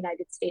actually in the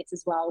United States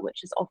as well, which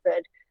has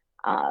offered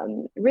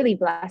really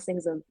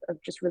blessings of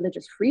just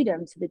religious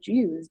freedom to the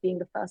Jews, being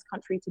the first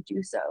country to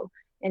do so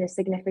in a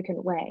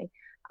significant way.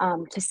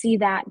 To see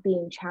that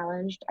being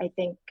challenged, I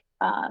think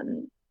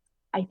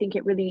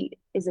it really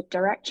is a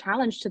direct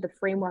challenge to the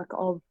framework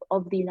of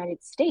the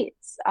United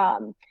States.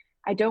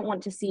 I don't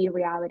want to see a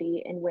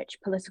reality in which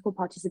political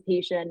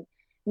participation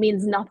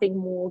means nothing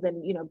more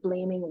than,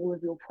 blaming all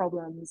of your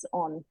problems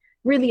on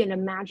really an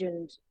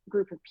imagined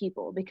group of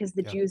people, because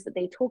the Jews that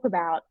they talk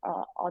about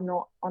are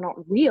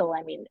not real.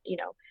 I mean,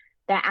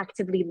 they're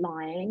actively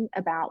lying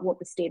about what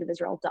the state of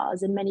Israel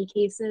does in many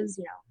cases,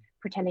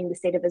 pretending the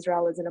state of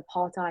Israel is an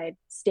apartheid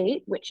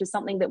state, which is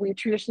something that we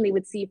traditionally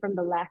would see from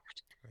the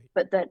left,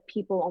 but that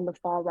people on the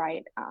far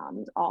right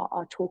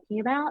are talking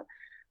about.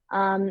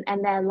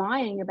 And they're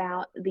lying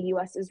about the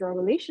US-Israel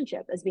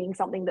relationship as being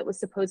something that was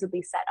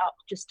supposedly set up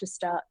just to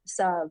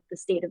serve the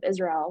state of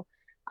Israel,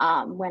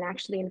 when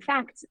actually, in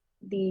fact,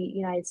 the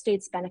United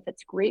States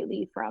benefits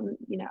greatly from,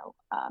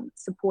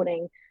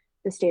 supporting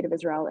the state of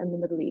Israel in the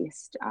Middle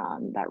East.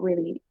 That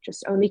really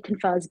just only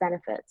confers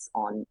benefits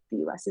on the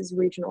US's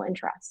regional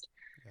interest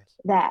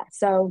there.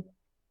 So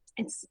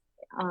it's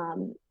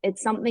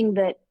something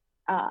that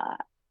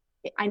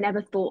I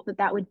never thought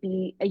that would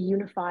be a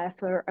unifier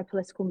for a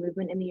political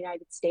movement in the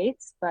United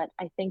States, but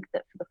I think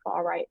that for the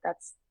far right,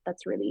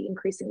 that's really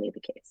increasingly the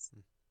case.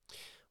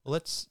 Well,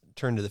 let's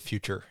turn to the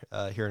future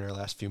here in our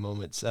last few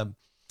moments.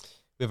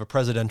 We have a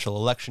presidential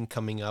election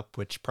coming up,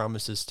 which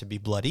promises to be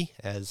bloody,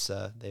 as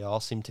they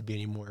all seem to be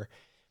anymore.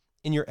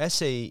 In your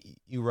essay,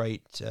 you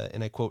write,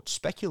 and I quote,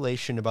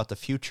 "Speculation about the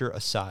future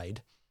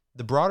aside,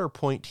 the broader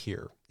point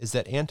here is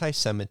that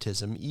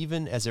anti-Semitism,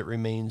 even as it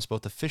remains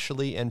both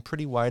officially and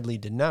pretty widely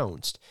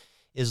denounced,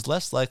 is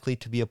less likely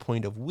to be a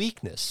point of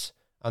weakness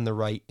on the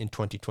right in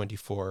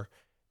 2024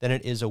 than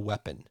it is a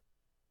weapon."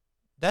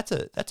 That's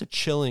a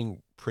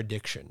chilling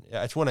prediction.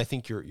 It's one I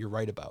think you're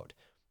right about.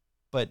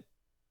 But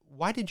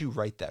why did you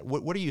write that?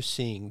 What are you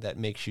seeing that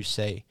makes you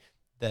say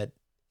that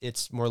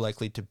it's more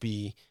likely to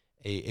be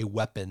a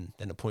weapon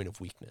than a point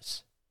of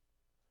weakness?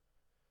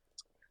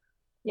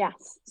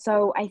 Yes.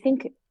 So I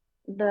think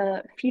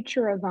the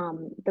future of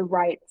the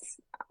right's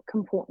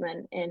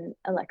comportment in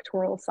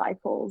electoral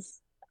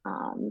cycles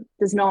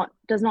does not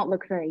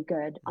look very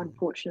good,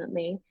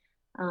 unfortunately.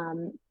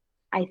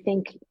 I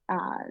think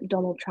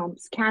Donald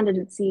Trump's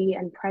candidacy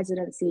and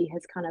presidency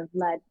has kind of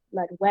led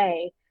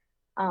way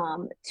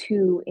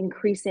to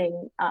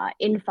increasing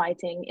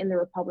infighting in the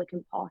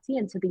Republican Party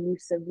and to the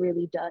use of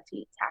really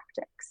dirty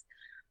tactics.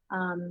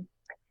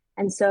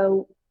 And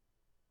so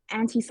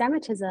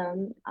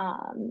anti-Semitism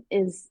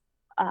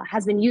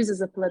has been used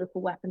as a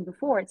political weapon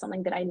before. It's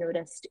something that I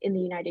noticed in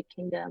the United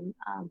Kingdom,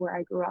 where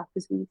I grew up,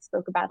 as we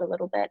spoke about a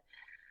little bit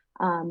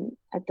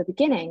at the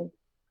beginning,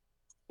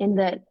 in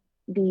that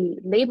the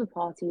Labour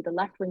Party, the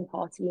left-wing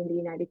party in the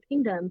United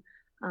Kingdom,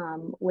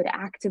 would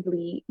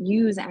actively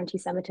use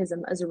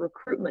anti-Semitism as a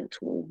recruitment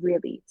tool,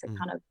 really, to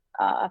kind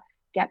of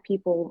get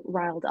people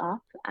riled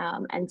up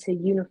and to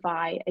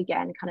unify,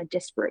 again, kind of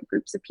disparate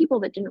groups of people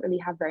that didn't really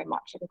have very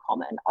much in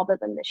common other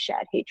than this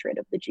shared hatred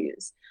of the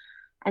Jews.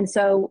 And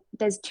so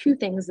there's two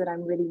things that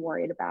I'm really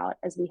worried about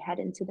as we head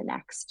into the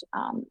next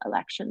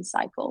election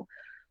cycle.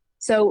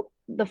 So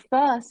the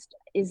first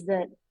is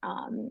that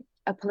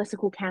a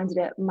political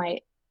candidate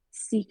might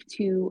seek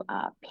to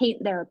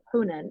paint their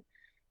opponent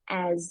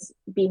as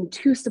being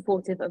too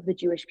supportive of the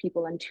Jewish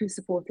people and too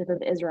supportive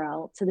of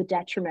Israel to the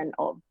detriment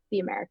of the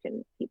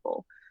American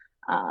people.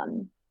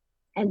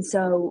 And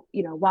so,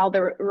 while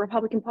the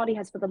Republican Party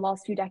has for the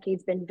last few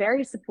decades been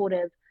very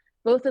supportive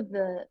both of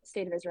the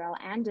state of Israel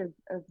and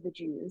of the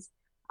Jews,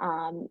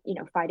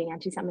 fighting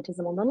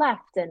anti-Semitism on the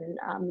left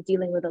and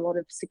dealing with a lot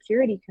of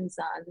security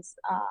concerns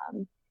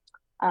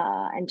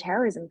and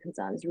terrorism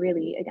concerns,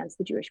 really, against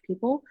the Jewish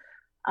people.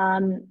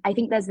 I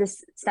think there's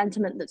this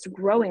sentiment that's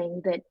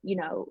growing that,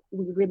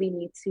 we really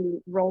need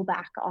to roll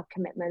back our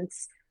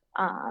commitments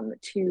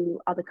to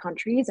other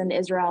countries, and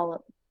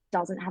Israel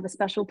doesn't have a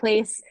special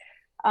place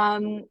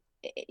um,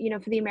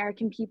 for the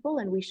American people,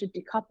 and we should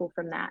decouple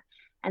from that.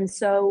 And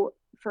so,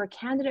 for a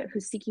candidate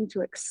who's seeking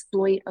to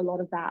exploit a lot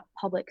of that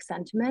public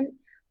sentiment,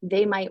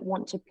 they might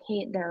want to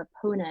paint their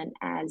opponent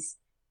as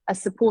a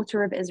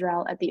supporter of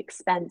Israel at the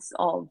expense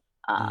of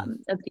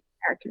the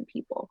American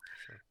people.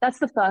 Sure. That's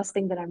the first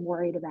thing that I'm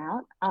worried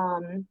about.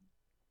 And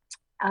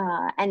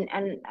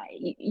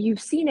you've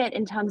seen it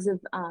in terms of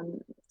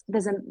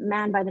there's a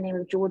man by the name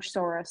of George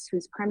Soros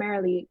who's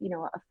primarily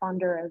a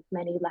funder of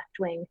many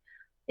left-wing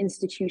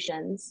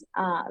institutions,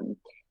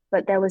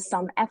 but there was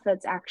some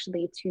efforts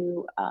actually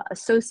to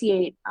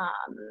associate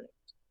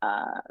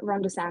Governor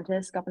Ron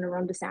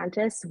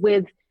DeSantis,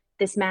 with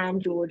this man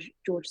George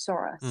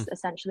Soros,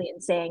 essentially, in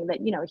saying that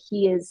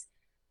he's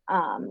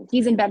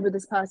in bed with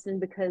this person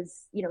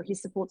because he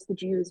supports the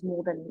Jews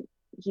more than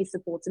he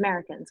supports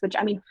Americans. Which,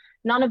 I mean,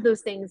 none of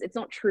those things. It's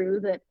not true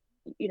that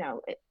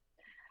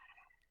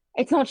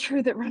it's not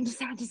true that Ron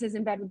DeSantis is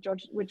in bed with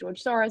George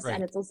Soros, Right.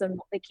 and it's also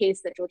not the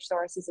case that George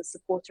Soros is a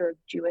supporter of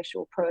Jewish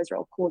or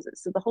pro-Israel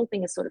causes. So the whole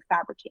thing is sort of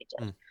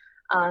fabricated.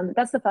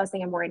 That's the first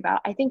thing I'm worried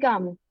about. I think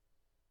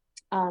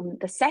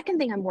the second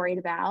thing I'm worried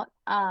about,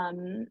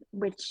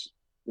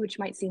 which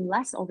might seem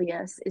less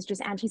obvious, is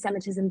just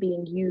anti-Semitism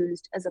being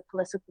used as a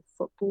political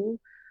football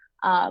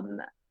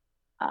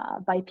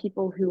by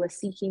people who are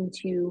seeking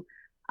to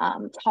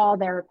tar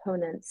their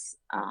opponents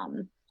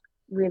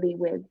really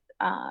with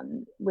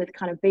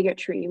kind of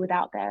bigotry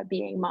without there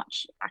being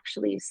much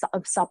actually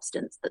of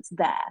substance that's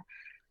there.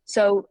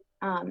 So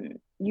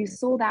you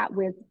saw that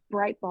with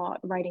Breitbart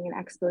writing an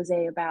expose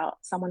about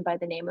someone by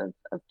the name of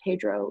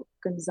Pedro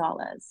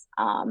Gonzalez,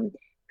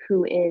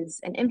 who is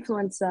an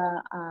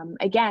influencer,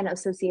 again,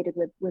 associated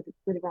with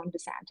Ron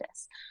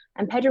DeSantis.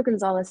 And Pedro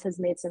Gonzalez has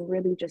made some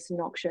really just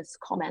noxious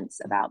comments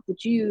about the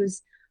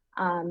Jews,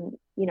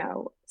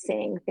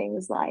 saying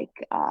things like,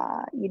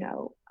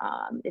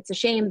 it's a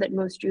shame that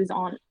most Jews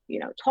aren't,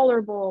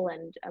 tolerable,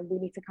 and we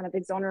need to kind of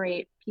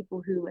exonerate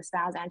people who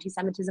espouse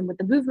anti-Semitism with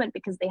the movement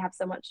because they have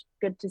so much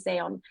good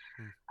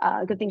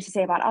things to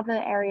say about other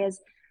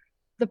areas.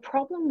 The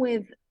problem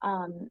with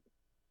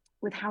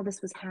how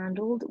this was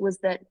handled was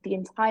that the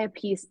entire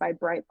piece by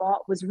Breitbart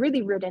was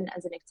really written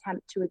as an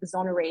attempt to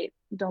exonerate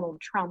Donald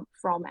Trump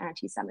from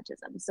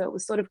anti-Semitism. So it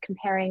was sort of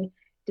comparing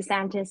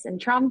DeSantis and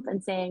Trump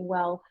and saying,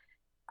 well,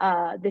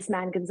 this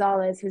man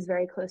Gonzalez, who's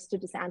very close to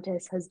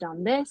DeSantis, has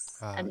done this,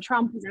 and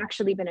Trump has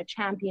actually been a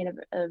champion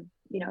of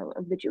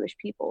the Jewish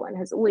people and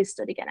has always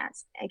stood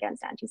against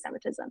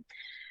anti-Semitism.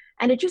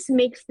 And it just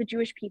makes the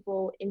Jewish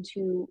people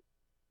into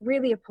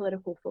really a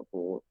political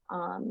football.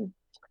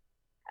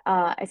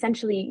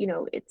 Essentially,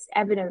 it's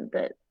evident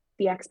that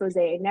the expose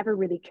never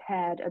really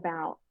cared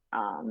about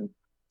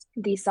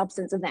the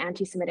substance of the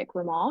anti-Semitic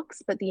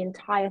remarks, but the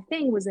entire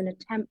thing was an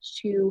attempt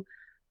to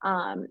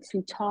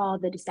tar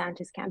the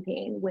DeSantis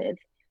campaign with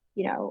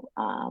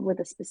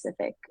a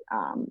specific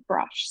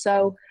brush.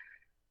 So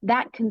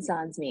that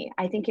concerns me.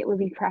 I think it would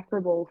be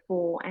preferable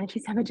for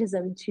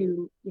anti-Semitism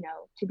to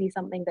be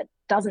something that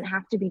doesn't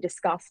have to be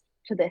discussed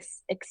to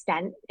this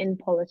extent in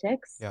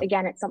politics. Yeah.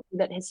 Again, it's something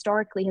that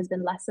historically has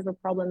been less of a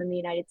problem in the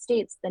United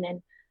States than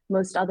in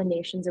most other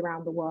nations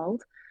around the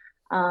world.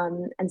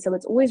 And so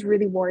it's always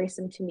really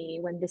worrisome to me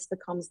when this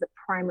becomes the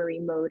primary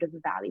mode of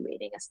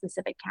evaluating a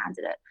specific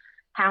candidate.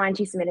 How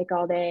anti-Semitic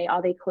are they?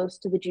 Are they close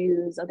to the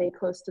Jews? Are they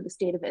close to the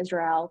state of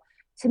Israel?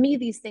 To me,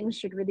 these things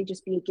should really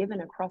just be a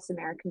given across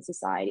American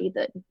society,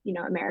 that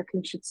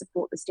Americans should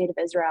support the state of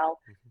Israel,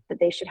 that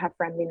they should have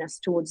friendliness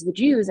towards the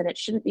Jews, and it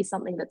shouldn't be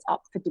something that's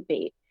up for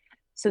debate.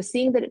 So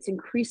seeing that it's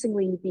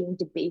increasingly being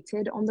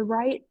debated on the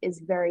right is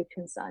very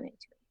concerning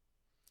to me.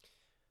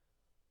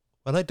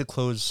 I'd like to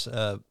close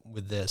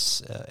with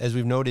this. As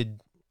we've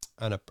noted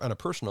on a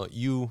personal,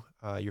 you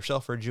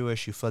yourself are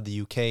Jewish. You fled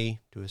the UK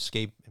to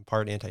escape, in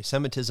part,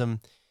 anti-Semitism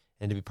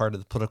and to be part of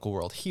the political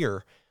world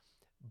here.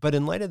 But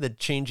in light of the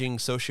changing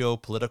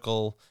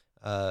socio-political,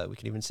 we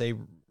can even say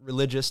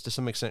religious to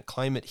some extent,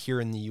 climate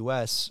here in the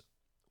U.S.,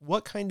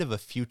 what kind of a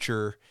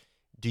future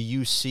do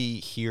you see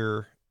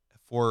here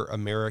for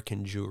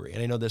American Jewry?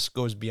 And I know this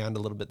goes beyond a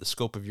little bit the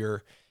scope of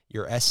your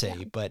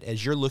essay, but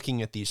as you're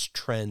looking at these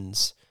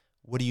trends,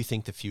 what do you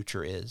think the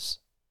future is?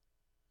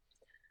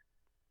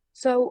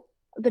 So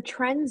the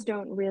trends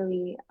don't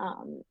really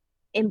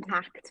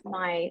impact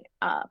my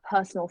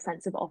personal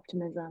sense of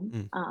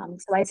optimism.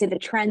 So I say the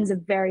trends are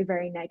very,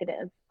 very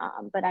negative,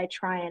 but I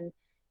try and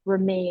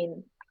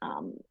remain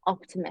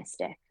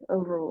optimistic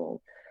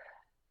overall.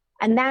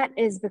 And that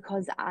is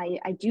because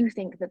I do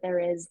think that there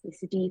is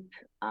this deep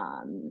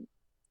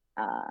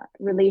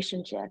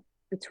relationship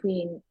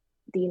between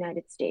the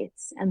United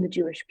States and the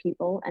Jewish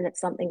people. And it's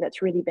something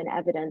that's really been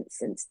evident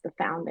since the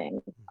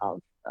founding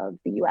of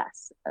the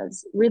US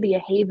as really a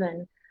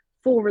haven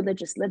for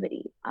religious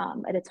liberty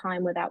at a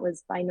time where that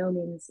was by no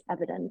means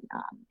evident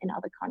in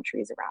other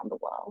countries around the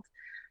world.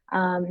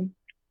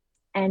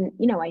 And,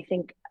 I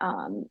think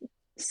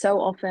so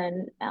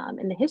often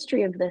in the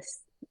history of this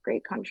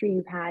great country,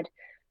 you've had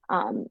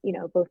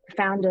both the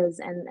founders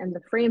and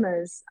the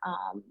framers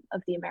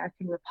of the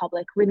American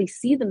Republic really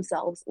see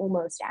themselves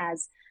almost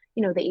as,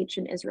 the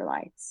ancient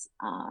Israelites.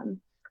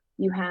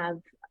 You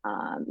have,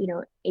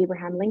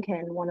 Abraham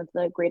Lincoln, one of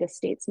the greatest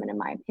statesmen, in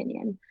my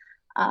opinion,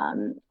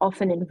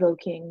 often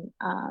invoking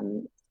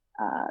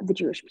the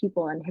Jewish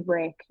people and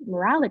Hebraic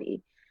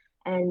morality.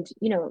 And,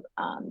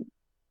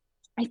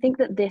 I think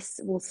that this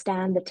will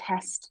stand the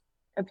test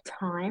of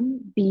time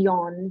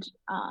beyond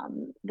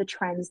the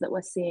trends that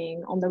we're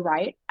seeing on the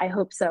right. I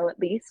hope so, at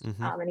least.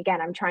 And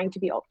again, I'm trying to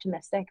be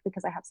optimistic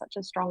because I have such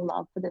a strong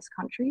love for this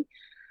country.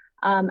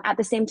 At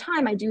the same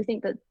time, I do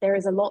think that there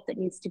is a lot that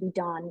needs to be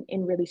done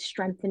in really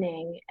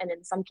strengthening and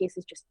in some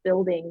cases just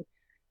building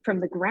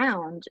from the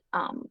ground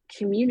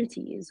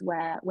communities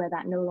where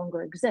that no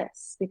longer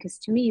exists. Because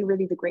to me,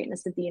 really the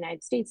greatness of the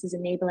United States is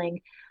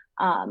enabling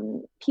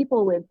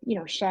people with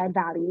shared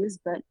values,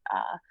 but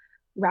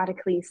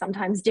radically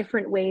sometimes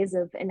different ways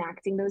of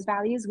enacting those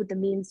values with the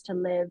means to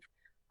live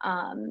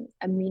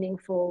a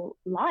meaningful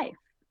life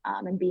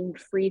and being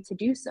free to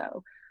do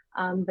so.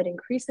 But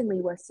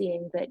increasingly, we're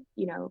seeing that,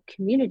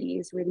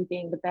 communities really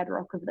being the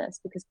bedrock of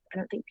this, because I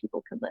don't think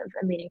people can live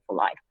a meaningful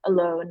life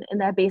alone in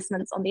their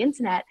basements on the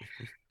internet.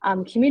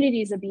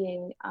 Communities are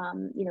being,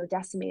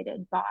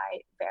 decimated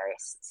by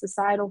various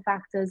societal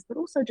factors, but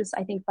also just,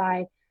 I think,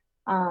 by,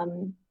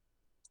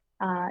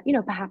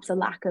 perhaps a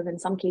lack of, in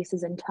some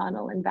cases,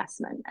 internal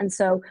investment. And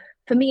so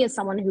for me, as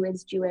someone who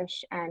is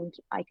Jewish and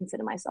I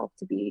consider myself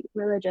to be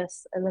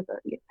religious, I live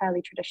a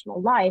fairly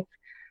traditional life,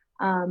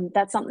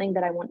 that's something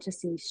that I want to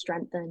see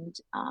strengthened.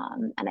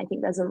 And I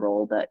think there's a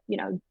role that,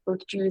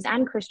 both Jews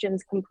and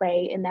Christians can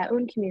play in their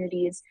own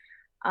communities,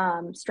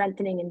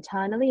 strengthening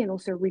internally and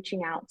also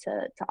reaching out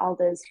to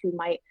others who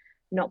might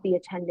not be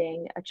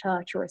attending a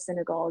church or a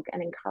synagogue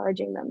and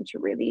encouraging them to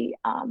really,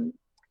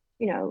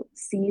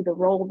 see the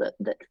role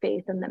that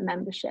faith and that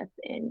membership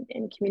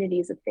in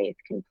communities of faith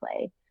can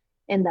play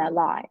in their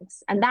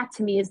lives. And that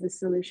to me is the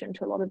solution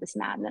to a lot of this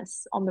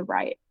madness on the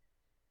right.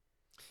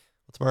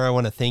 Tamara, I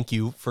want to thank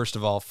you, first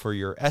of all, for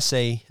your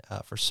essay,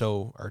 for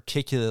so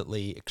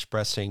articulately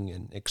expressing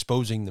and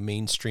exposing the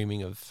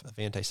mainstreaming of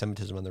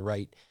anti-Semitism on the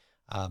right.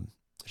 It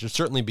should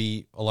certainly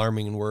be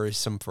alarming and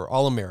worrisome for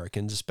all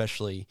Americans,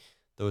 especially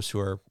those who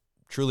are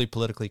truly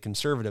politically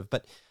conservative.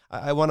 But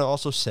I want to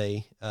also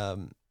say,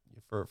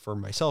 for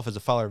myself as a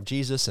follower of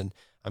Jesus, and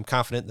I'm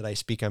confident that I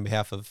speak on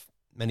behalf of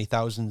many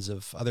thousands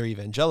of other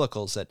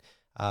evangelicals, that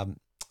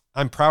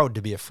I'm proud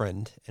to be a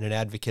friend and an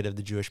advocate of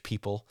the Jewish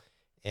people.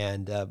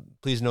 And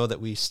please know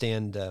that we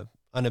stand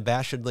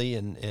unabashedly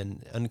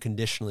and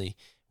unconditionally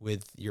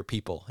with your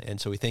people. And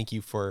so we thank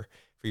you for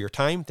your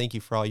time. Thank you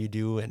for all you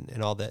do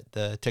and all that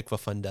the Tikva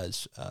Fund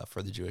does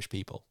for the Jewish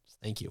people.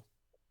 Thank you.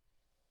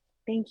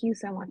 Thank you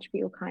so much for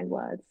your kind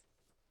words.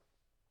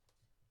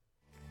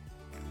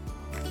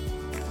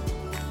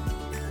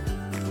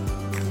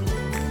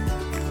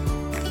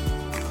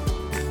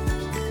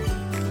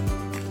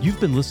 You've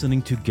been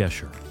listening to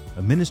Gesher,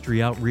 a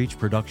ministry outreach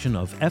production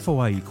of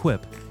FOI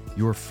Equip,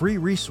 your free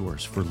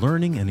resource for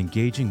learning and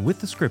engaging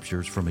with the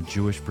scriptures from a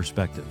Jewish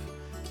perspective.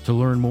 To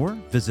learn more,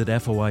 visit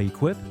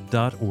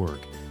foiequip.org.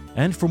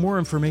 And for more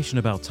information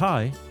about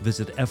Ty,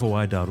 visit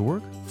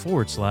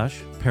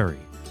foi.org/Perry.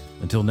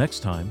 Until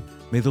next time,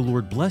 may the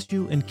Lord bless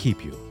you and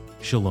keep you.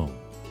 Shalom.